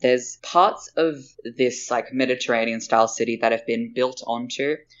 there's parts of this like Mediterranean-style city that have been built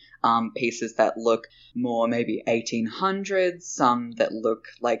onto pieces that look more maybe 1800s, some that look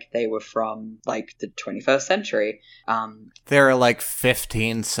like they were from like the 21st century. There are like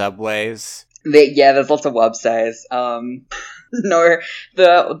 15 subways. There's lots of websites. No,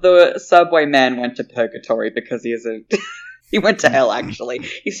 the subway man went to purgatory because he is a... He went to hell, actually.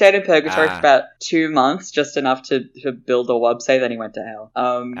 He stayed in purgatory for about 2 months, just enough to build a website, then he went to hell.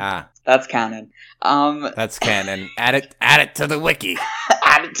 That's canon. That's canon. Add it to the wiki.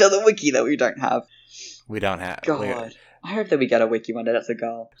 Add it to the wiki that we don't have. We don't have. God. I hope that we get a wiki one day. That's a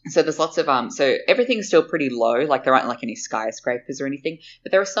goal. So there's lots of, so everything's still pretty low. Like there aren't like any skyscrapers or anything,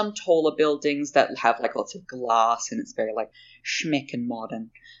 but there are some taller buildings that have like lots of glass and it's very like schmick and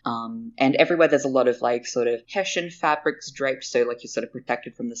modern. And everywhere there's a lot of like sort of Hessian fabrics draped. So like you're sort of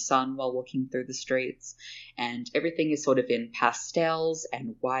protected from the sun while walking through the streets. And everything is sort of in pastels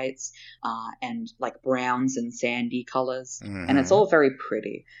and whites, and like browns and sandy colors. Mm-hmm. And it's all very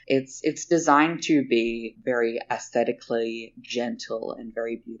pretty. It's designed to be very aesthetically gentle and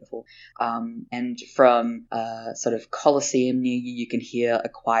very beautiful. And from sort of Colosseum near you, you can hear a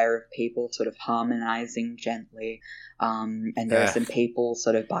choir of people sort of harmonizing gently. And there are some people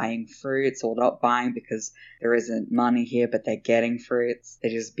sort of buying fruits or not buying because there isn't money here, but they're getting fruits. They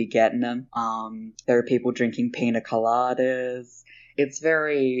just be getting them. There are people drinking pina coladas. It's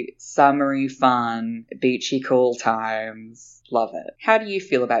very summery, fun, beachy, cool times. Love it. How do you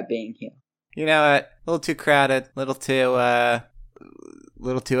feel about being here? You know what? A little too crowded, little too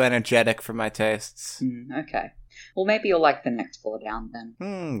energetic for my tastes. Okay. Well, maybe you'll like the next floor down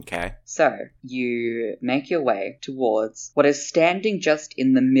then. Okay. So, you make your way towards what is standing just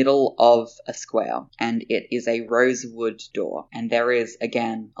in the middle of a square, and it is a rosewood door. And there is,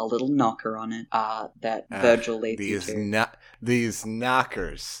 again, a little knocker on it that Virgil leads you to. These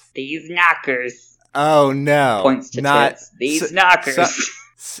knockers. These knockers. Oh, no. Points to tits. These knockers.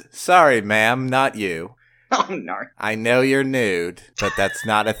 Sorry, ma'am, not you. Oh, no. I know you're nude, but that's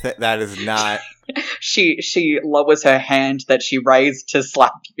not a thing. That is not... She lowers her hand that she raised to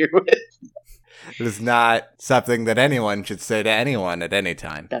slap you with. It is not something that anyone should say to anyone at any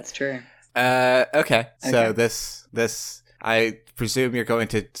time. That's true. Okay. So this... I presume you're going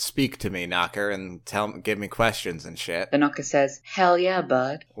to speak to me, Knocker, and give me questions and shit. The Knocker says, "Hell yeah,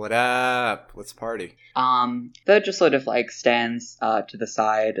 bud." What up? Let's party. Virgil sort of like stands to the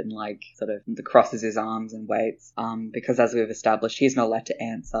side and like sort of crosses his arms and waits. Because as we've established, he's not allowed to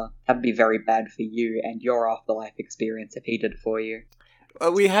answer. That would be very bad for you and your afterlife experience if he did for you.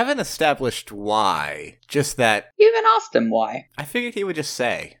 We haven't established why. Just that. You even asked him why. I figured he would just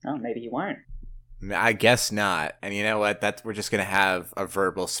say. Oh, maybe he won't. I guess not. And you know what? We're just going to have a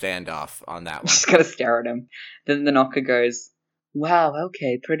verbal standoff on that one. Just going to stare at him. Then the Knocker goes, "Wow,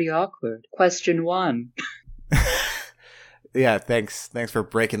 okay, pretty awkward. Question 1. Yeah, thanks for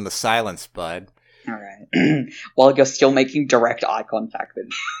breaking the silence, bud. Alright. While you're still making direct eye contact with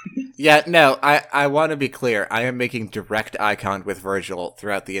me. Yeah, no, I want to be clear. I am making direct eye contact with Virgil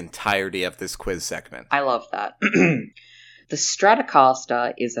throughout the entirety of this quiz segment. I love that. The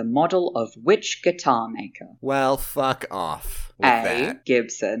Stratocaster is a model of which guitar maker? Well, fuck off with A. that.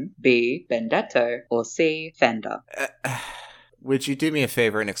 Gibson, B. Bendetto, or C. Fender? Would you do me a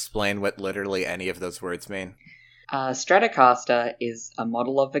favor and explain what literally any of those words mean? Stratocaster is a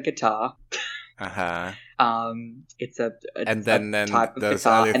model of a guitar. Uh-huh. It's a and then type of those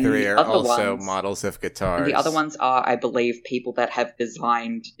guitar. other three are also ones, models of guitars. And the other ones are, I believe, people that have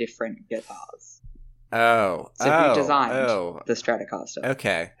designed different guitars. Oh. Who designed the Stratocaster?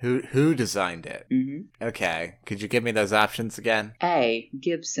 Okay. Who designed it? Mm-hmm. Okay. Could you give me those options again? A.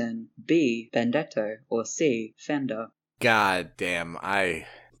 Gibson, B. Bendetto, or C. Fender? God damn,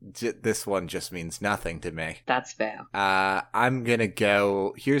 this one just means nothing to me. That's fair. I'm gonna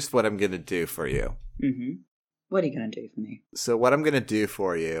go... Here's what I'm gonna do for you. Mm-hmm. What are you gonna do for me? So what I'm gonna do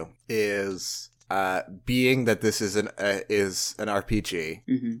for you is... being that this is an RPG,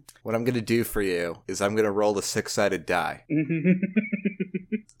 mm-hmm. What I'm going to do for you is I'm going to roll a 6-sided die.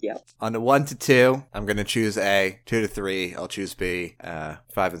 Yep. On a 1 to 2, I'm going to choose A. 2 to 3, I'll choose B. 5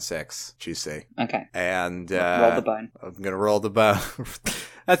 and 6, choose C. Okay. And roll the bone. I'm going to roll the bone.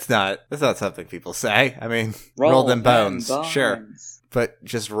 That's not something people say. I mean, roll them bones. Sure. But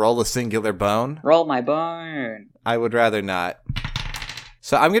just roll a singular bone? Roll my bone. I would rather not.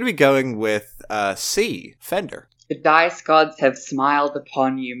 So I'm going to be going with C, Fender. The dice gods have smiled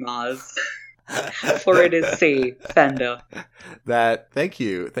upon you, Mars. For it is C, Fender. Thank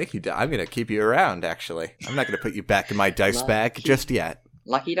you. I'm going to keep you around, actually. I'm not going to put you back in my dice bag just yet.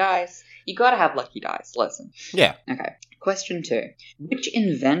 Lucky dice. You gotta have lucky dice, listen. Yeah. Okay. Question 2. Which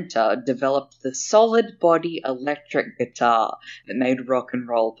inventor developed the solid body electric guitar that made rock and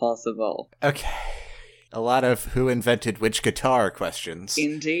roll possible? Okay. A lot of who invented which guitar questions.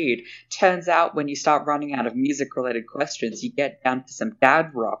 Indeed. Turns out when you start running out of music-related questions, you get down to some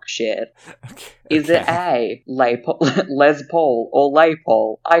dad rock shit. Okay. Is it A, Les Paul or Les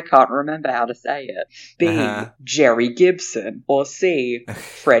Paul? I can't remember how to say it. B, Jerry Gibson. Or C,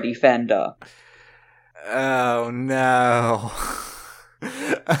 Freddie Fender. Oh, no.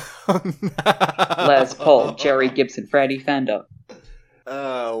 Oh, no. Les Paul, Jerry Gibson, Freddie Fender.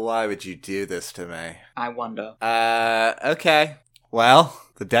 Oh, why would you do this to me? I wonder. Okay. Well,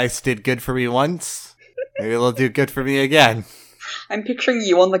 the dice did good for me once. Maybe they'll do good for me again. I'm picturing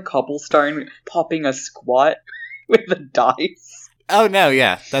you on the cobblestone popping a squat with the dice. Oh, no,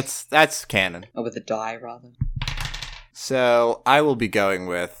 yeah. That's canon. Or with a die, rather. So, I will be going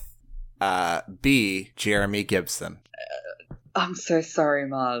with B, Jeremy Gibson. I'm so sorry,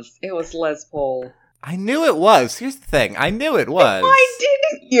 Mars. It was Les Paul. I knew it was. Here's the thing. I knew it was. Then why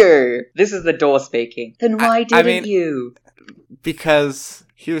didn't you? This is the door speaking. Then why didn't you? Because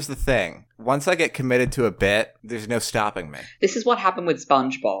here's the thing. Once I get committed to a bit, there's no stopping me. This is what happened with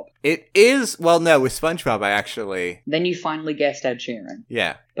SpongeBob. It is... Well, no, with SpongeBob, I actually... Then you finally guessed Ed Sheeran.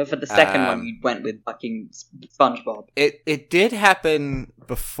 Yeah. But for the second one, you went with fucking SpongeBob. It did happen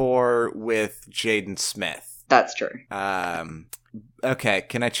before with Jaden Smith. That's true. Okay,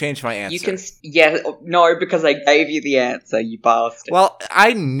 can I change my answer? You can... Yeah, no, because I gave you the answer, you bastard. Well,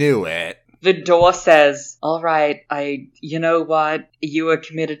 I knew it. The door says, "All right, you know what? You were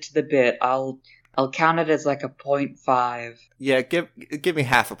committed to the bit. I'll I'll count it as like a 0.5. Yeah, give me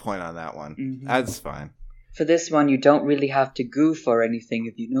half a point on that one. Mm-hmm. That's fine. For this one, you don't really have to goof or anything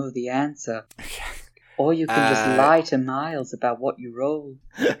if you know the answer. Or you can just lie to Miles about what you rolled.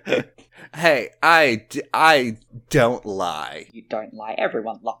 Hey, I don't lie. You don't lie.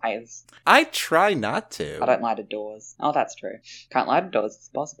 Everyone lies. I try not to. I don't lie to doors. Oh, that's true. Can't lie to doors. It's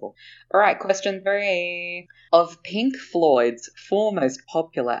possible. All right, question 3. Of Pink Floyd's 4 most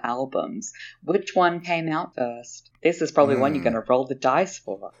popular albums, which one came out first? This is probably one you're going to roll the dice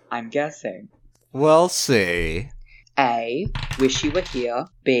for, I'm guessing. We'll see. A, Wish You Were Here.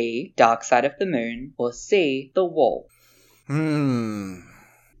 B, Dark Side of the Moon. Or C, The Wall. I'm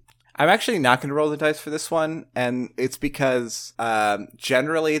actually not going to roll the dice for this one, and it's because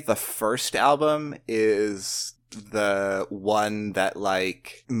generally the first album is the one that,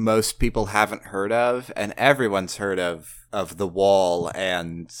 like, most people haven't heard of, and everyone's heard of The Wall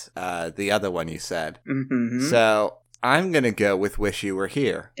and the other one you said. Mm-hmm. So I'm going to go with Wish You Were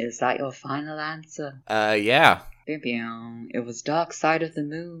Here. Is that your final answer? Yeah. It was Dark Side of the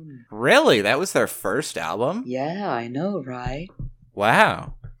Moon. Really? That was their first album? Yeah, I know, right?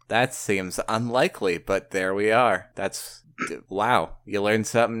 Wow. That seems unlikely, but there we are. Wow. You learn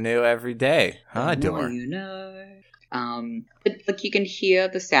something new every day. Huh, Door? You know. But, like, you can hear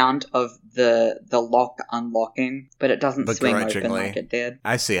the sound of the lock unlocking, but it doesn't swing open like it did.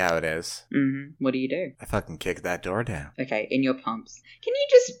 I see how it is. Mm-hmm. What do? I fucking kick that door down. Okay, in your pumps. Can you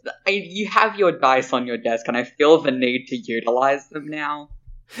just... you have your dice on your desk, and I feel the need to utilize them now.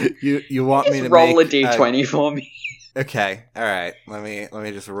 You want me to roll a d20 for me? Okay, all right. Let me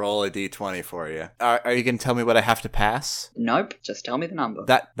just roll a d20 for you. Are you going to tell me what I have to pass? Nope, just tell me the number.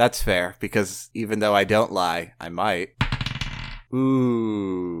 That's fair, because even though I don't lie, I might.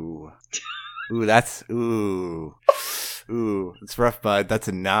 Ooh, that's it's rough, bud. That's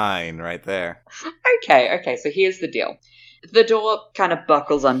a 9 right there. Okay. So here's the deal. The door kind of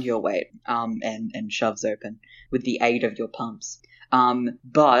buckles under your weight, and shoves open with the aid of your pumps.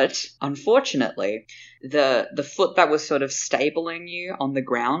 But unfortunately, the foot that was sort of stabling you on the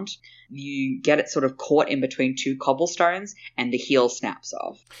ground, you get it sort of caught in between 2 cobblestones, and the heel snaps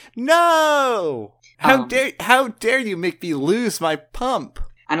off. No! How dare you make me lose my pump?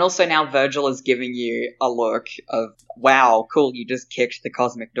 And also now Virgil is giving you a look of, wow, cool, you just kicked the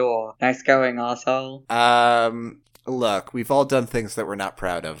cosmic door. Nice going, asshole. Look, we've all done things that we're not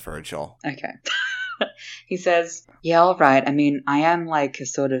proud of, Virgil. Okay. He says, yeah, all right. I mean, I am like a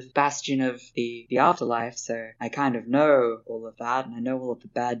sort of bastion of the afterlife, so I kind of know all of that, and I know all of the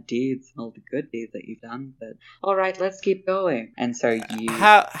bad deeds and all the good deeds that you've done, but all right, let's keep going. And so you...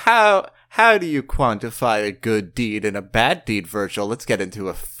 How do you quantify a good deed and a bad deed, Virgil? Let's get into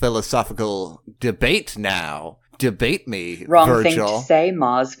a philosophical debate now. Debate me, Wrong Virgil. Thing to say,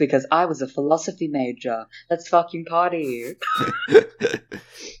 Mars, because I was a philosophy major. Let's fucking party.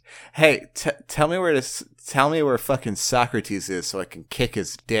 Hey, tell me where fucking Socrates is so I can kick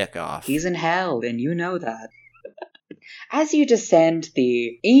his dick off. He's in hell, and you know that. As you descend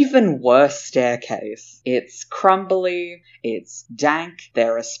the even worse staircase, it's crumbly, it's dank,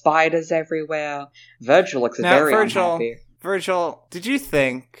 there are spiders everywhere. Virgil looks very unhappy. Virgil, did you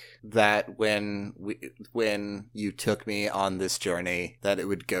think that when you took me on this journey that it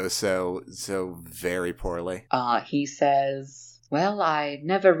would go so very poorly? He says, well, I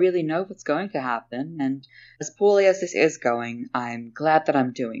never really know what's going to happen, and as poorly as this is going, I'm glad that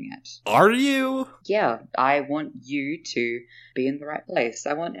I'm doing it. Are you? Yeah, I want you to be in the right place.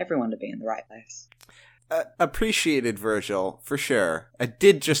 I want everyone to be in the right place. Appreciated, Virgil, for sure. I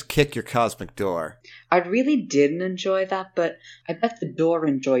did just kick your cosmic door. I really didn't enjoy that, but I bet the door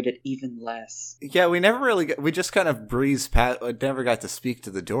enjoyed it even less. Yeah, we just kind of breezed past, never got to speak to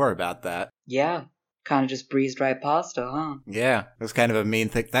the door about that. Yeah, kind of just breezed right past her, huh? Yeah, it was kind of a mean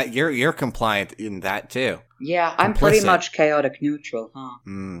thing. That you're compliant in that too. Yeah, I'm pretty much chaotic neutral, huh?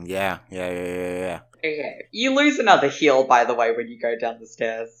 Yeah. Okay, you lose another heel, by the way, when you go down the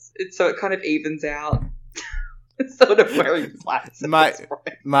stairs. So it kind of evens out. It's sort of wearing flats.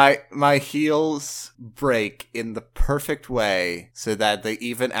 My heels break in the perfect way so that they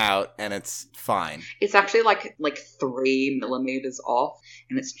even out, and it's fine. It's actually like 3 millimeters off,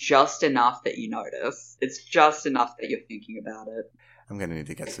 and it's just enough that you notice. It's just enough that you're thinking about it. I'm gonna need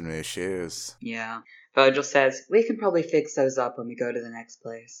to get some new shoes. Yeah. Virgil says, we can probably fix those up when we go to the next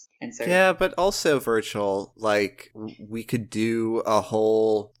place. And so, yeah, but also, Virgil, like, we could do a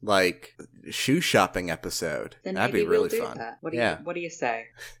whole, like, shoe shopping episode. Then That'd maybe be really we'll do fun. that. What do you say?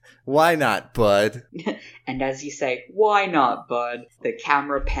 Why not, bud? And as you say, why not, bud? The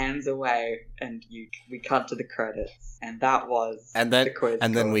camera pans away, and we cut to the credits, and that was the quiz.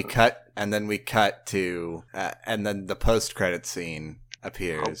 And then we cut to, and then the post-credit scene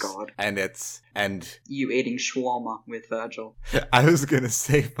appears. Oh God! And you eating shawarma with Virgil. I was gonna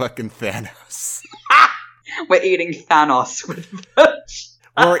say fucking Thanos. We're eating Thanos with Virgil.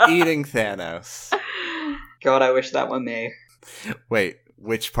 We're eating Thanos. God, I wish that were me. Wait,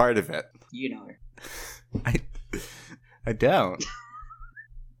 which part of it? You know. I don't.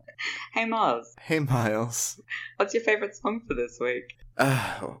 Hey, Mars. Hey, Miles. What's your favorite song for this week?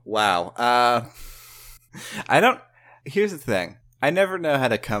 Wow. Here's the thing. I never know how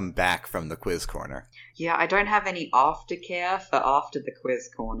to come back from the quiz corner. Yeah, I don't have any aftercare for after the quiz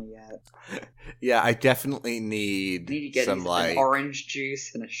corner yet. Yeah, I definitely need to get some an orange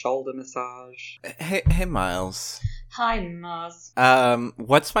juice and a shoulder massage. Hey, Miles. Hi, Mars.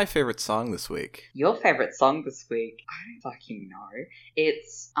 What's my favorite song this week? Your favorite song this week? I don't fucking know.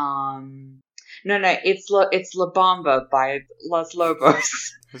 It's it's La Bamba by Los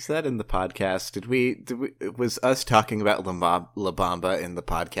Lobos. Was that in the podcast? Did we was us talking about La Bamba in the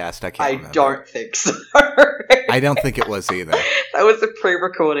podcast? I can't remember. I don't think so. I don't think it was either. That was a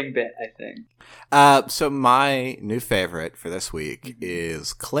pre-recording bit, I think. So my new favorite for this week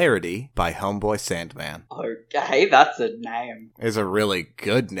is Clarity by Homeboy Sandman. Okay, that's a name. It's a really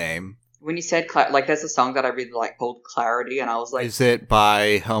good name. When you said, there's a song that I really like called Clarity, and I was like... Is it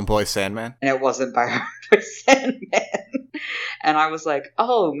by Homeboy Sandman? And it wasn't by Homeboy Sandman. And I was like,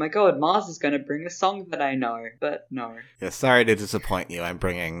 oh my god, Mars is going to bring a song that I know. But no. Yeah, sorry to disappoint you.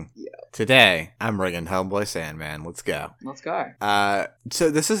 Today, I'm bringing Homeboy Sandman. Let's go. Let's go.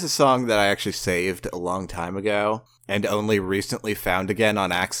 So this is a song that I actually saved a long time ago, and only recently found again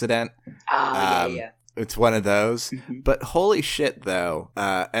on accident. Yeah. It's one of those. Mm-hmm. But holy shit, though.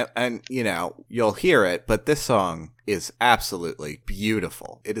 And, you know, you'll hear it, but this song is absolutely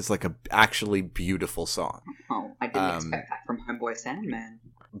beautiful. It is like a actually beautiful song. Oh, I didn't expect that from Homeboy Sandman.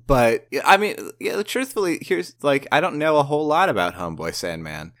 But, I mean, yeah, truthfully, here's, I don't know a whole lot about Homeboy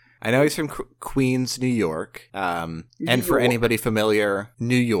Sandman. I know he's from Queens, New York. For anybody familiar,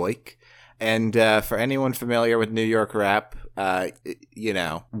 New York. And for anyone familiar with New York rap, you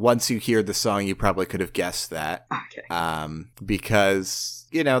know, once you hear the song, you probably could have guessed that. Okay. Because,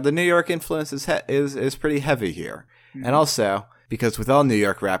 you know, the New York influence is pretty heavy here. Mm-hmm. And also, because with all New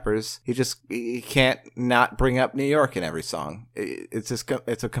York rappers, you can't not bring up New York in every song. It's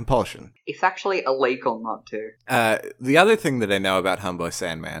a compulsion. It's actually illegal not to. The other thing that I know about Homeboy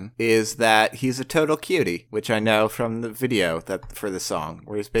Sandman is that he's a total cutie, which I know from the video for the song,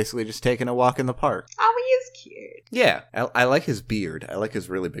 where he's basically just taking a walk in the park. Oh, he is cute. Yeah, I like his beard. I like his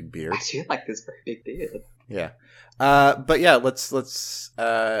really big beard. I do like this very big beard. Yeah. But yeah, let's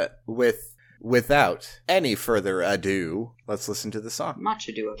without any further ado, let's listen to the song. Much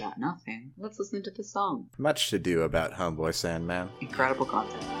ado about nothing. Let's listen to the song. Much to do about Homeboy Sandman. Incredible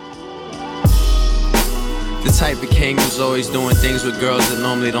content. The type of king who's always doing things with girls that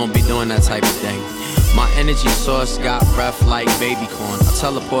normally don't be doing that type of thing. My energy source got breath like baby corn. I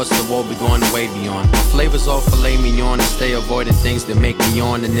teleport to the world, be going way beyond. Flavors all filet mignon and stay avoiding things that make me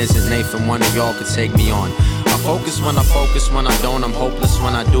yawn. And isn't Nathan one of y'all could take me on. I focus when I don't. I'm hopeless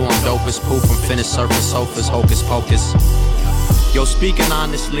when I do. I'm dope as poop from finished surface sofas, hocus pocus. Yo, speaking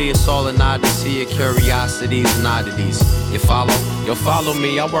honestly, it's all an odyssey of curiosities and oddities. You follow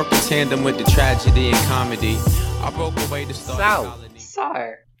me. I work in tandem with the tragedy and comedy. I broke away to start.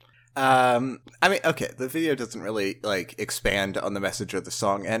 So. I mean, okay, the video doesn't really, expand on the message of the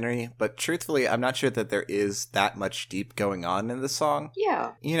song any, but truthfully, I'm not sure that there is that much deep going on in the song.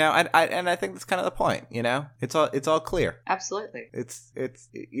 Yeah. You know, I think that's kind of the point, you know? It's all clear. Absolutely. It's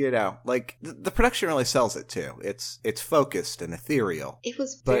you know, the production really sells it, too. It's focused and ethereal. It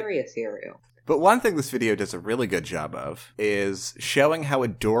was very ethereal. But one thing this video does a really good job of is showing how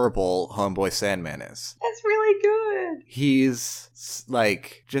adorable Homeboy Sandman is. That's really good. He's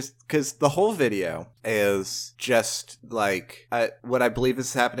just because the whole video is just what I believe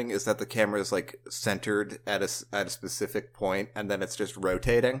is happening is that the camera is centered at a specific point, and then it's just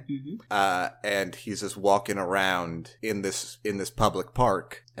rotating. Mm-hmm. And he's just walking around in this public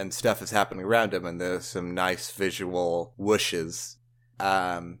park, and stuff is happening around him, and there's some nice visual whooshes.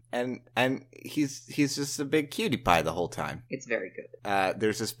 And he's just a big cutie pie the whole time. It's very good.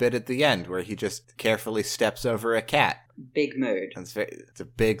 There's this bit at the end where he just carefully steps over a cat. Big mood. It's a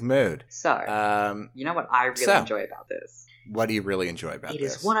big mood. So, you know what I really enjoy about this? What do you really enjoy about It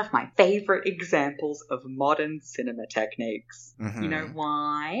this? It is one of my favorite examples of modern cinema techniques. Mm-hmm. You know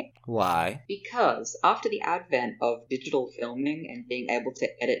why? Why? Because after the advent of digital filming and being able to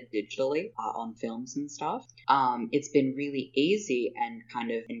edit digitally on films and stuff, it's been really easy and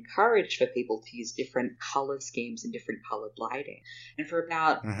kind of encouraged for people to use different color schemes and different colored lighting. And for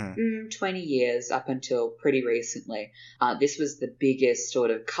about 20 years, up until pretty recently, this was the biggest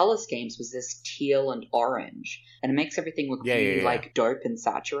sort of color schemes was this teal and orange. And it makes everything look really like dope and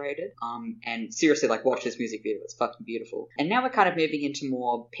saturated. And seriously, like watch this music video. It's fucking beautiful. And now we're kind of moving into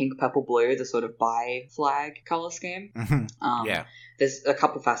more pink, purple, blue, the sort of bi-flag color scheme. There's a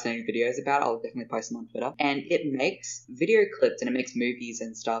couple fascinating videos about it. I'll definitely post them on Twitter. And it makes video clips and it makes movies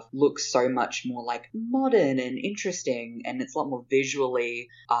and stuff look so much more like modern and interesting. And it's a lot more visually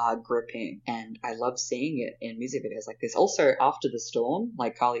gripping. And I love seeing it in music videos like this. Also, After the Storm,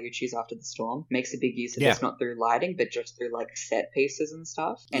 like Kali Uchis After the Storm, makes a big use of this, not through lighting, but just through like set pieces and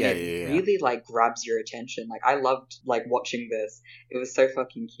stuff. And it really like grabs your attention. Like I loved like watching this. It was so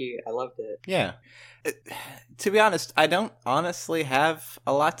fucking cute. I loved it. Yeah. To be honest, I don't honestly have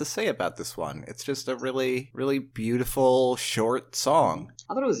a lot to say about this one. It's just a really, really beautiful, short song.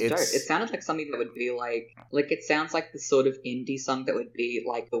 I thought it was dope. It sounded like something that would be like it sounds like the sort of indie song that would be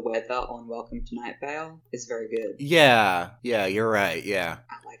like The Weather on Welcome to Night Vale. Is very good. Yeah, you're right, yeah.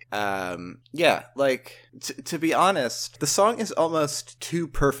 I like it. To be honest, the song is almost too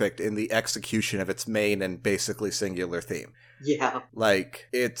perfect in the execution of its main and basically singular theme. Yeah. Like,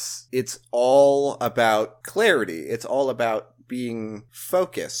 it's all about clarity. It's all about being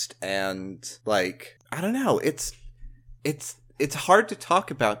focused and, like, I don't know. It's hard to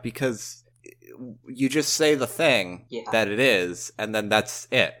talk about because you just say the thing that it is, and then that's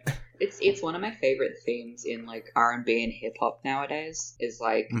it. It's one of my favorite themes in like R&B and hip hop nowadays. Is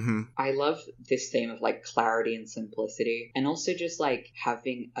like I love this theme of like clarity and simplicity, and also just like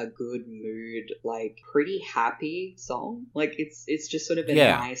having a good mood, like pretty happy song. Like it's just sort of a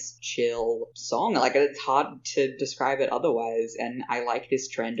nice chill song. Like it's hard to describe it otherwise. And I like this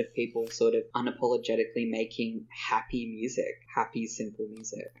trend of people sort of unapologetically making happy music, happy simple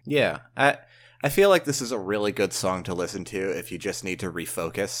music. Yeah, I feel like this is a really good song to listen to if you just need to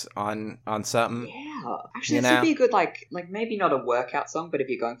refocus on something. Yeah. Actually, this would be a good, like maybe not a workout song, but if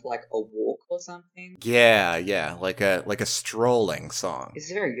you're going for, like, a walk or something. Yeah. Like a strolling song.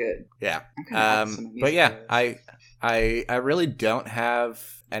 It's very good. Yeah. But yeah, I really don't have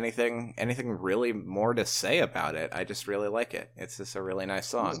anything really more to say about it. I just really like it. It's just a really nice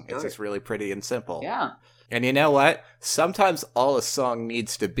song. It's just really pretty and simple. Yeah. And you know what? Sometimes all a song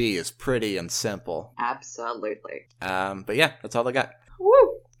needs to be is pretty and simple. Absolutely. But yeah, that's all I got.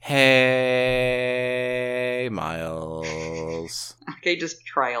 Woo! Hey, Miles. Okay, just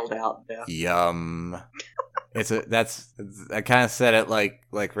trailed out there. Yum. I kind of said it like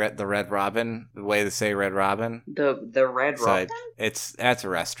the Red Robin, the way they say Red Robin. The Red Robin? That's a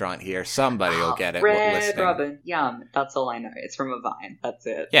restaurant here. Somebody will get it. Red Robin. Yum. That's all I know. It's from a Vine. That's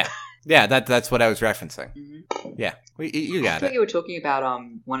it. Yeah, that's what I was referencing. Mm-hmm. Yeah, you got it. I thought you were talking about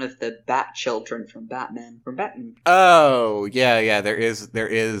one of the Bat children from Batman. Oh, yeah. There is a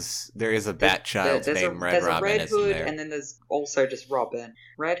Bat child named Red Robin. There's a Red Hood, and then there's also just Robin.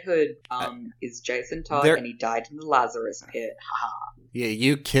 Red Hood is Jason Todd, and he died in the Lazarus pit. Haha. Yeah,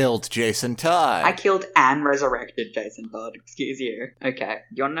 you killed Jason Todd. I killed and resurrected Jason Todd. Excuse you. Okay,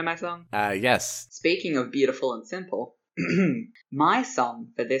 you want to know my song? Yes. Speaking of beautiful and simple. My song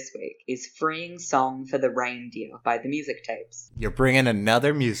for this week is Freeing Song for the Reindeer by the Music Tapes. You're bringing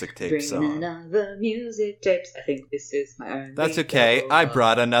another Music Tape song. Another Music Tapes. I think this is my own. That's okay. I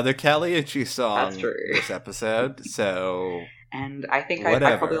brought another Kali Uchis song. That's true. This episode, so. And I think I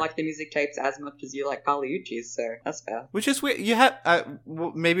probably like the Music Tapes as much as you like Kali Uchis, so that's fair. Which is weird. You have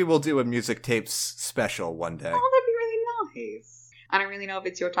maybe we'll do a Music Tapes special one day. Oh, that'd be really nice. I don't really know if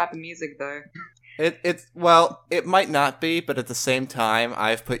it's your type of music though. It might not be, but at the same time,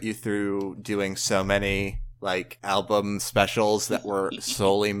 I've put you through doing so many like album specials that were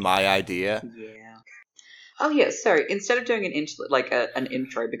solely my idea. Yeah. Oh yeah, sorry. Instead of doing an intro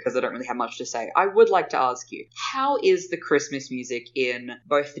because I don't really have much to say, I would like to ask you, how is the Christmas music in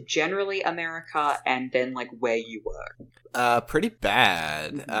both generally America and then like where you work? Pretty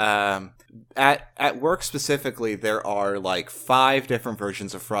bad. At work specifically, there are like 5 different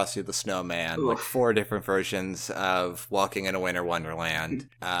versions of Frosty the Snowman, like 4 different versions of Walking in a Winter Wonderland,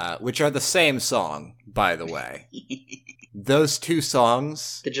 which are the same song, by the way. Those 2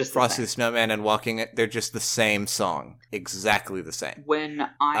 songs, Frosty the Snowman and Walking, they're just the same song. Exactly the same. When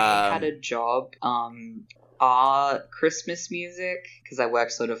I had a job, our Christmas music, because I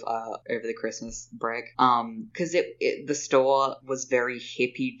worked sort of over the Christmas break, because the store was very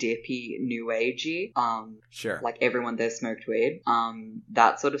hippy dippy new agey. Sure. Like everyone there smoked weed.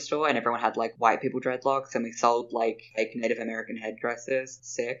 That sort of store, and everyone had like white people dreadlocks, and we sold like fake Native American headdresses.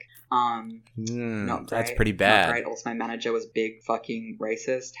 Sick. Not great. That's pretty bad. Not great. Also, my manager was big fucking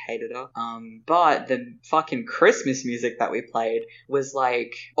racist. Hated her. But the fucking Christmas music that we played was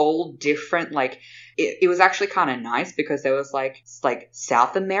like all different. Like it was actually kind of nice because there was like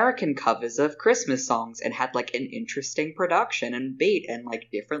South American covers of Christmas songs and had like an interesting production and beat and like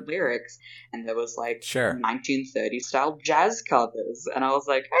different lyrics. And there was like 1930s style jazz covers, and I was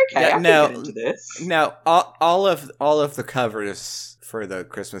like, okay, I can get into this. No, all of the covers for the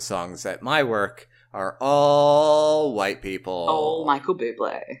Christmas songs at my work are all white people. All Michael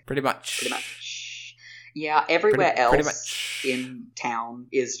Bublé. Pretty much. Yeah, everywhere else in town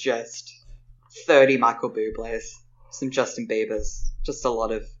is just 30 Michael Bublés, some Justin Biebers, just a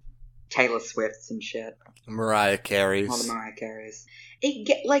lot of Taylor Swifts and shit. Mariah Careys. A lot of Mariah Careys. It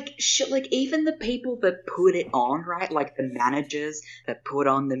get like shit, like even the people that put it on, right? Like the managers that put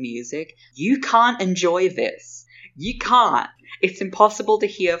on the music, you can't enjoy this. You can't. It's impossible to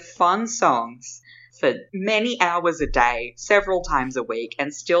hear fun songs for many hours a day, several times a week,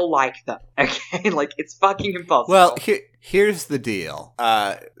 and still like them. Okay, like it's fucking impossible. Well, here's the deal.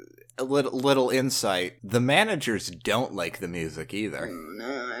 A little insight: the managers don't like the music either.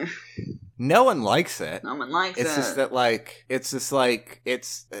 No. No one likes it. No one likes it. It's just that, like, it's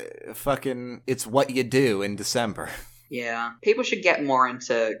fucking, it's what you do in December. Yeah. People should get more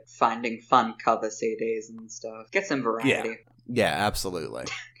into finding fun cover CDs and stuff. Get some variety. Yeah, absolutely.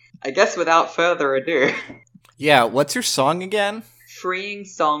 I guess without further ado. Yeah, what's your song again? Freeing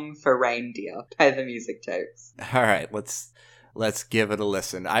Song for Reindeer by the Music Tapes. All right, let's give it a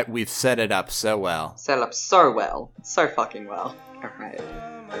listen. We've set it up so well. Set it up so well. So fucking well. All right.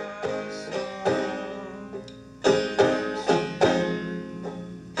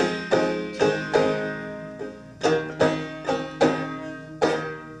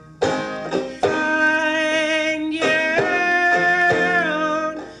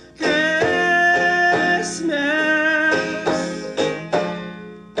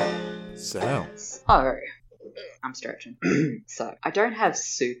 Oh, I'm stretching. So, I don't have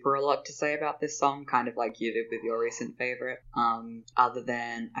super a lot to say about this song, kind of like you did with your recent favorite, other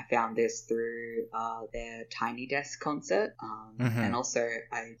than I found this through their Tiny Desk concert, and also,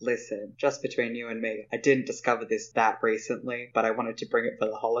 listen, just between you and me, I didn't discover this that recently, but I wanted to bring it for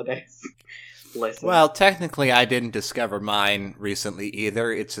the holidays. Listen. Well, technically, I didn't discover mine recently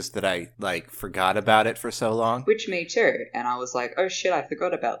either. It's just that I, forgot about it for so long. Which me too. And I was like, oh shit, I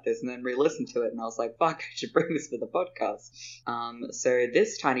forgot about this. And then re-listened to it. And I was like, fuck, I should bring this for the podcast. So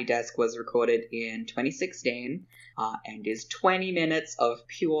this Tiny Desk was recorded in 2016 and is 20 minutes of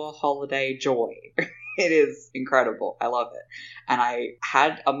pure holiday joy. It is incredible. I love it. And I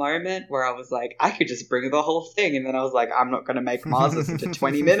had a moment where I was like, I could just bring the whole thing. And then I was like, I'm not going to make Mars listen to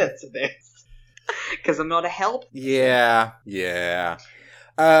 20 minutes of this. Because I'm not a help. Yeah.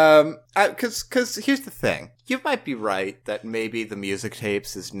 Because here's the thing. You might be right that maybe the Music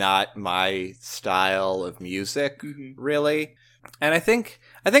Tapes is not my style of music, really. And I think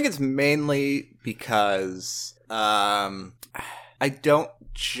it's mainly because I don't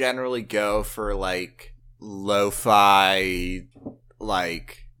generally go for, lo-fi,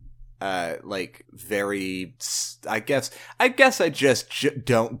 very, I guess I just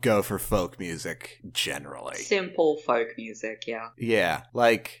don't go for folk music generally. Simple folk music, yeah. Yeah,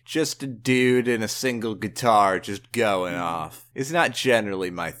 just a dude and a single guitar just going off. It's not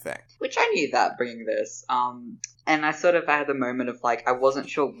generally my thing. Which I knew that bringing this. And I sort of had the moment of I wasn't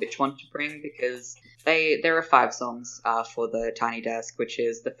sure which one to bring because there are 5 songs for the Tiny Desk, which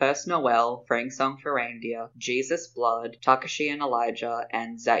is The First Noel, Freeing Song for Reindeer, Jesus Blood, Takashi and Elijah,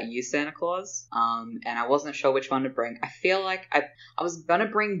 and Is That You, Santa Claus? And I wasn't sure which one to bring. I feel like I was gonna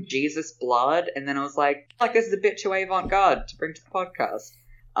bring Jesus Blood, and then I was like this is a bit too avant-garde to bring to the podcast.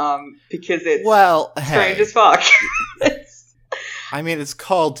 Because it's strange as fuck. I mean, it's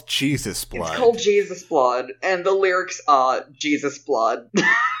called Jesus Blood. It's called Jesus Blood, and the lyrics are Jesus Blood.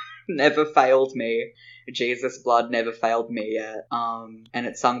 Never failed me. Jesus Blood never failed me yet. And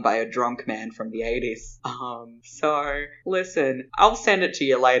it's sung by a drunk man from the 80s. So, listen, I'll send it to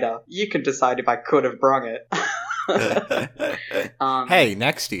you later. You can decide if I could have brung it. Hey,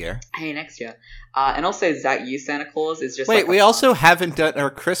 next year. And also, Is That You, Santa Claus is just Wait, we also haven't done our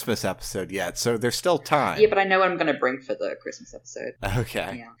Christmas episode yet, so there's still time. Yeah, but I know what I'm going to bring for the Christmas episode.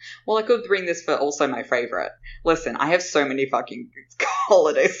 Okay. Yeah. Well, I could bring this for also my favorite. Listen, I have so many fucking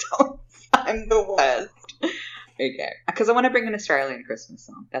holiday songs. I'm the worst. Okay. Because I want to bring an Australian Christmas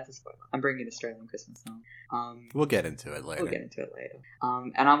song. That's a spoiler. I'm bringing an Australian Christmas song. We'll get into it later.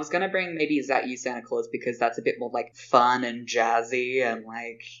 And I was going to bring maybe Is That You, Santa Claus, because that's a bit more like fun and jazzy and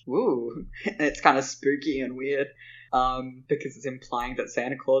like, woo. And it's kind of spooky and weird. Because it's implying that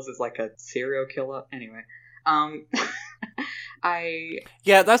Santa Claus is like a serial killer. Anyway.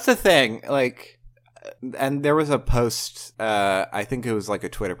 Yeah, that's the thing. Like, and there was a post, I think it was like a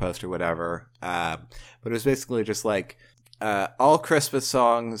Twitter post or whatever, but it was basically just like, all Christmas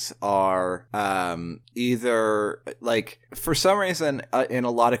songs are either, like, for some reason, in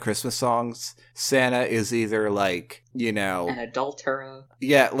a lot of Christmas songs, Santa is either, like, you know... an adulterer.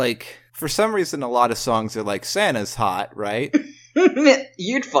 Yeah, like, for some reason, a lot of songs are like, Santa's hot, right?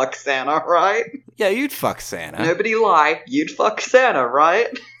 You'd fuck Santa, right? Yeah, you'd fuck Santa. Nobody lie. You'd fuck Santa, right?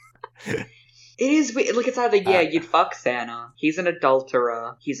 It is weird. Like, it's either, you'd fuck Santa, he's an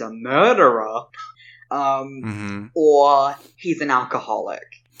adulterer, he's a murderer, or he's an alcoholic.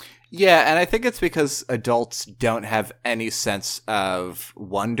 Yeah, and I think it's because adults don't have any sense of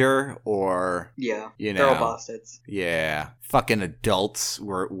wonder or, you know. They're all bastards. Yeah. Fucking adults.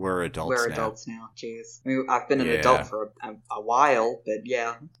 We're adults now. We're adults now, jeez. I mean, I've been an adult for a while, but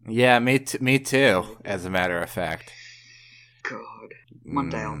yeah. Yeah, me too, as a matter of fact. God. One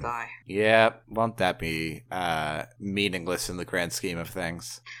day I'll die. Yeah, won't that be meaningless in the grand scheme of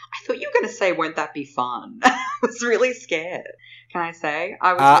things? I thought you were going to say, won't that be fun? I was really scared. Can I say?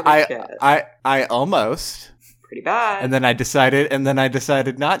 I was really scared. I almost. Pretty bad. And then I decided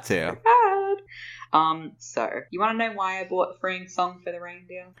not to. Pretty bad. So, you want to know why I bought Freeing Song for the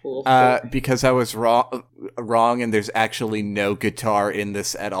Reindeer? Because I was wrong and there's actually no guitar in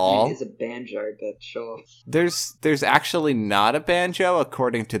this at all. It is a banjo, but sure. There's actually not a banjo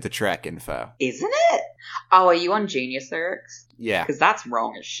according to the track info. Isn't it? Oh, are you on Genius Lyrics? Yeah. Because that's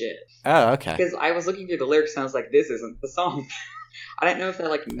wrong as shit. Oh, okay. Because I was looking through the lyrics and I was like, this isn't the song. I don't know if they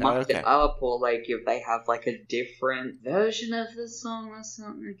like mucked it up or like if they have like a different version of the song or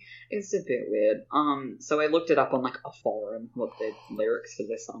something. It's a bit weird. So I looked it up on like a forum what the lyrics for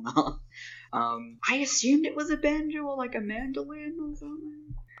this song are. I assumed it was a banjo or like a mandolin or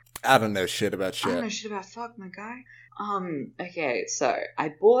something. I don't know shit about shit. I don't know shit about fuck, my guy. Okay, so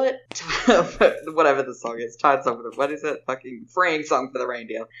I bought whatever the song is, tired song for the, what is it? Fucking Freeing Song for the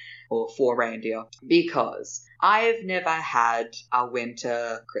Reindeer, or for reindeer, because I've never had a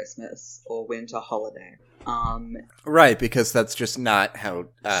winter Christmas or winter holiday. Right, because that's just not how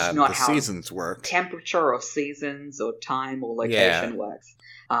the seasons work. Temperature or seasons or time or location works.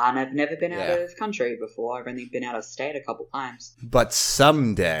 And I've never been out of country before. I've only been out of state a couple times. But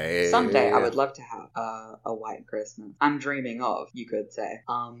someday I would love to have a white Christmas. I'm dreaming of, you could say.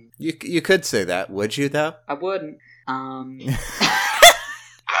 You could say that, would you, though? I wouldn't.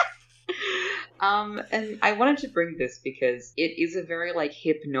 And I wanted to bring this because it is a very, like,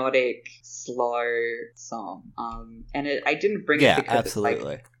 hypnotic, slow song. And I didn't bring it because it's,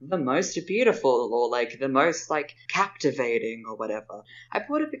 like, the most beautiful or, like, the most, like, captivating or whatever. I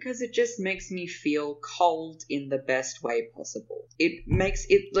bought it because it just makes me feel cold in the best way possible. It makes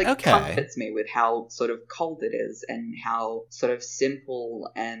it, like, comforts me with how sort of cold it is and how sort of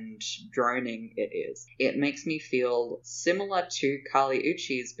simple and droning it is. It makes me feel similar to Kali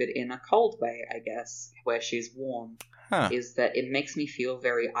Uchis, but in a cold way, I guess, where she's warm. Is that it makes me feel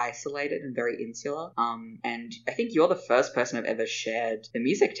very isolated and very insular. And I think you're the first person I've ever shared the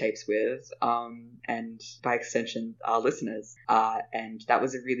music tapes with, and by extension, our listeners. And that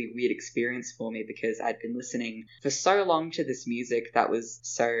was a really weird experience for me because I'd been listening for so long to this music that was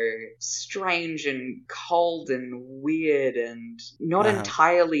so strange and cold and weird and not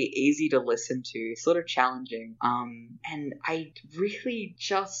entirely easy to listen to, sort of challenging. And I really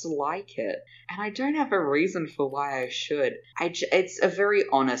just like it. And I don't have a reason for why I should. It's a very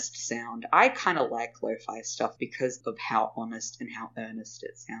honest sound. I kind of like lo-fi stuff because of how honest and how earnest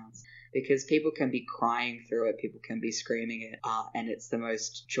it sounds. Because people can be crying through it, people can be screaming it, and it's the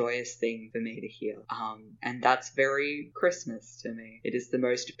most joyous thing for me to hear. And that's very Christmas to me. It is the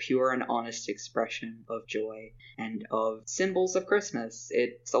most pure and honest expression of joy and of symbols of Christmas.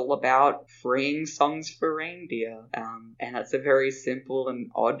 It's all about freeing songs for reindeer, and that's a very simple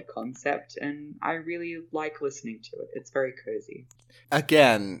and odd concept, and I really like listening to it. It's very cozy.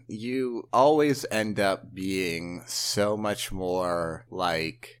 Again, you always end up being so much more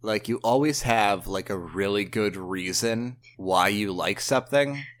like you always have like a really good reason why you like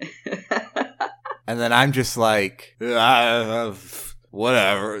something. And then I'm just like,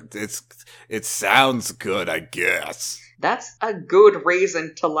 whatever. It sounds good, I guess. That's a good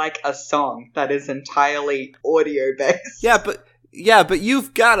reason to like a song that is entirely audio based. Yeah, but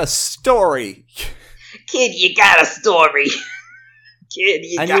you've got a story. Kid, you got a story. Kid,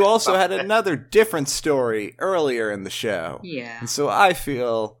 you also had another different story earlier in the show. Yeah. And so I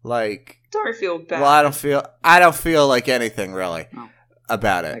feel like... Don't feel bad. Well, I don't feel like anything, really,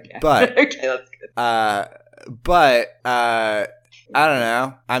 about it. Okay. But... okay, that's good. But, I don't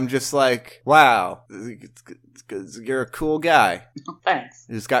know. I'm just like, wow, you're a cool guy. Oh, thanks.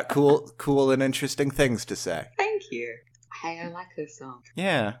 You've got cool and interesting things to say. Thank you. I like this song.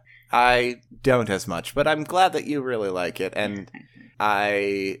 Yeah. I don't as much, but I'm glad that you really like it, and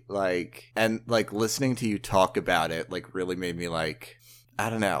I listening to you talk about it, like, really made me, like, I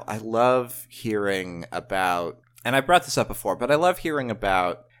don't know, I love hearing about, and I brought this up before, but I love hearing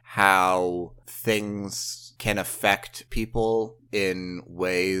about how things can affect people in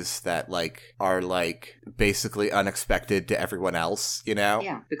ways that, like, are, like, basically unexpected to everyone else, you know?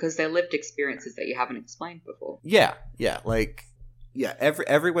 Yeah, because they're lived experiences that you haven't explained before. Yeah, like... Yeah,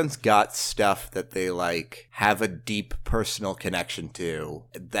 everyone's got stuff that they, like, have a deep personal connection to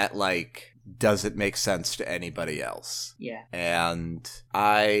that, like, doesn't make sense to anybody else. Yeah. And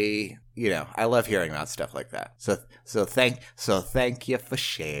I love hearing about stuff like that. So thank you for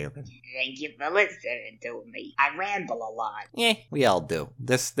sharing. Thank you for listening to me. I ramble a lot. Yeah, we all do.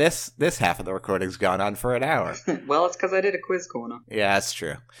 This half of the recording's gone on for an hour. Well, it's because I did a quiz corner. Yeah, that's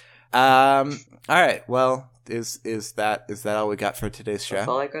true. All right, well... Is that all we got for today's show? That's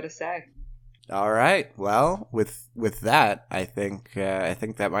all I gotta say. All right. Well, with that, I think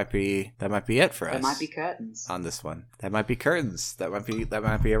that might be it for us. There might be curtains on this one. That might be curtains. That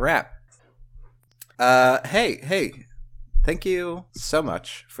might be a wrap. Hey! Thank you so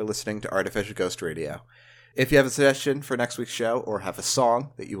much for listening to Artificial Ghost Radio. If you have a suggestion for next week's show or have a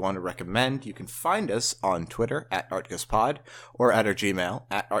song that you want to recommend, you can find us on Twitter @ArtGhostPod or at our Gmail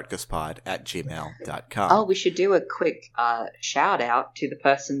artghostpod@gmail.com. Oh, we should do a quick shout out to the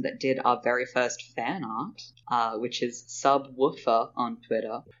person that did our very first fan art, which is Subwoofer on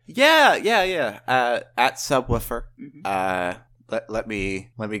Twitter. Yeah. At Subwoofer. Mm-hmm. Let me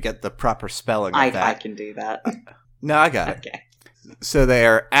get the proper spelling of that. I can do that. No, I got it. Okay. So they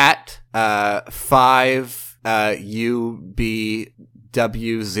are at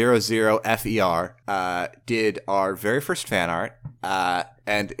 5UBW00FER, did our very first fan art,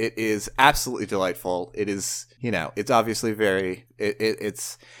 and it is absolutely delightful. It is, it's obviously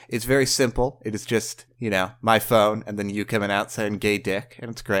it's very simple. It is just, my phone and then you coming out saying gay dick,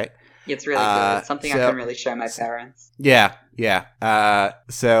 and it's great. It's really good. It's something I can really show my parents. Yeah.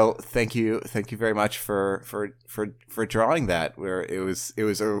 So thank you very much for drawing that. Where it was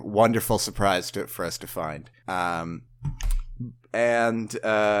a wonderful surprise for us to find.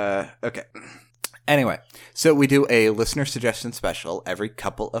 Okay. Anyway, so we do a listener suggestion special every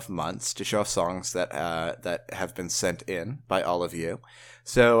couple of months to show off songs that have been sent in by all of you.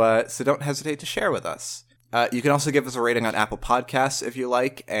 So don't hesitate to share with us. You can also give us a rating on Apple Podcasts if you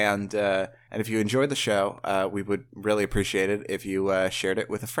like, and if you enjoyed the show, we would really appreciate it if you shared it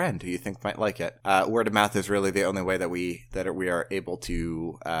with a friend who you think might like it. Word of mouth is really the only way that we are able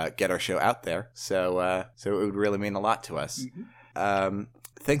to get our show out there. So it would really mean a lot to us. Mm-hmm.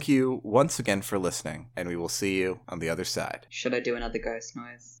 Thank you once again for listening, and we will see you on the other side. Should I do another ghost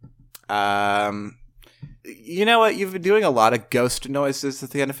noise? You know what? You've been doing a lot of ghost noises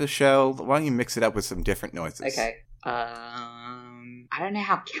at the end of the show. Why don't you mix it up with some different noises? Okay. I don't know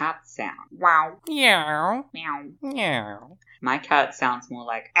how cats sound. Wow. Meow. Meow. Meow. My cat sounds more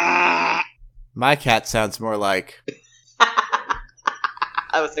like... My cat sounds more like...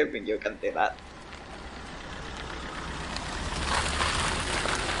 I was hoping you were going to do that.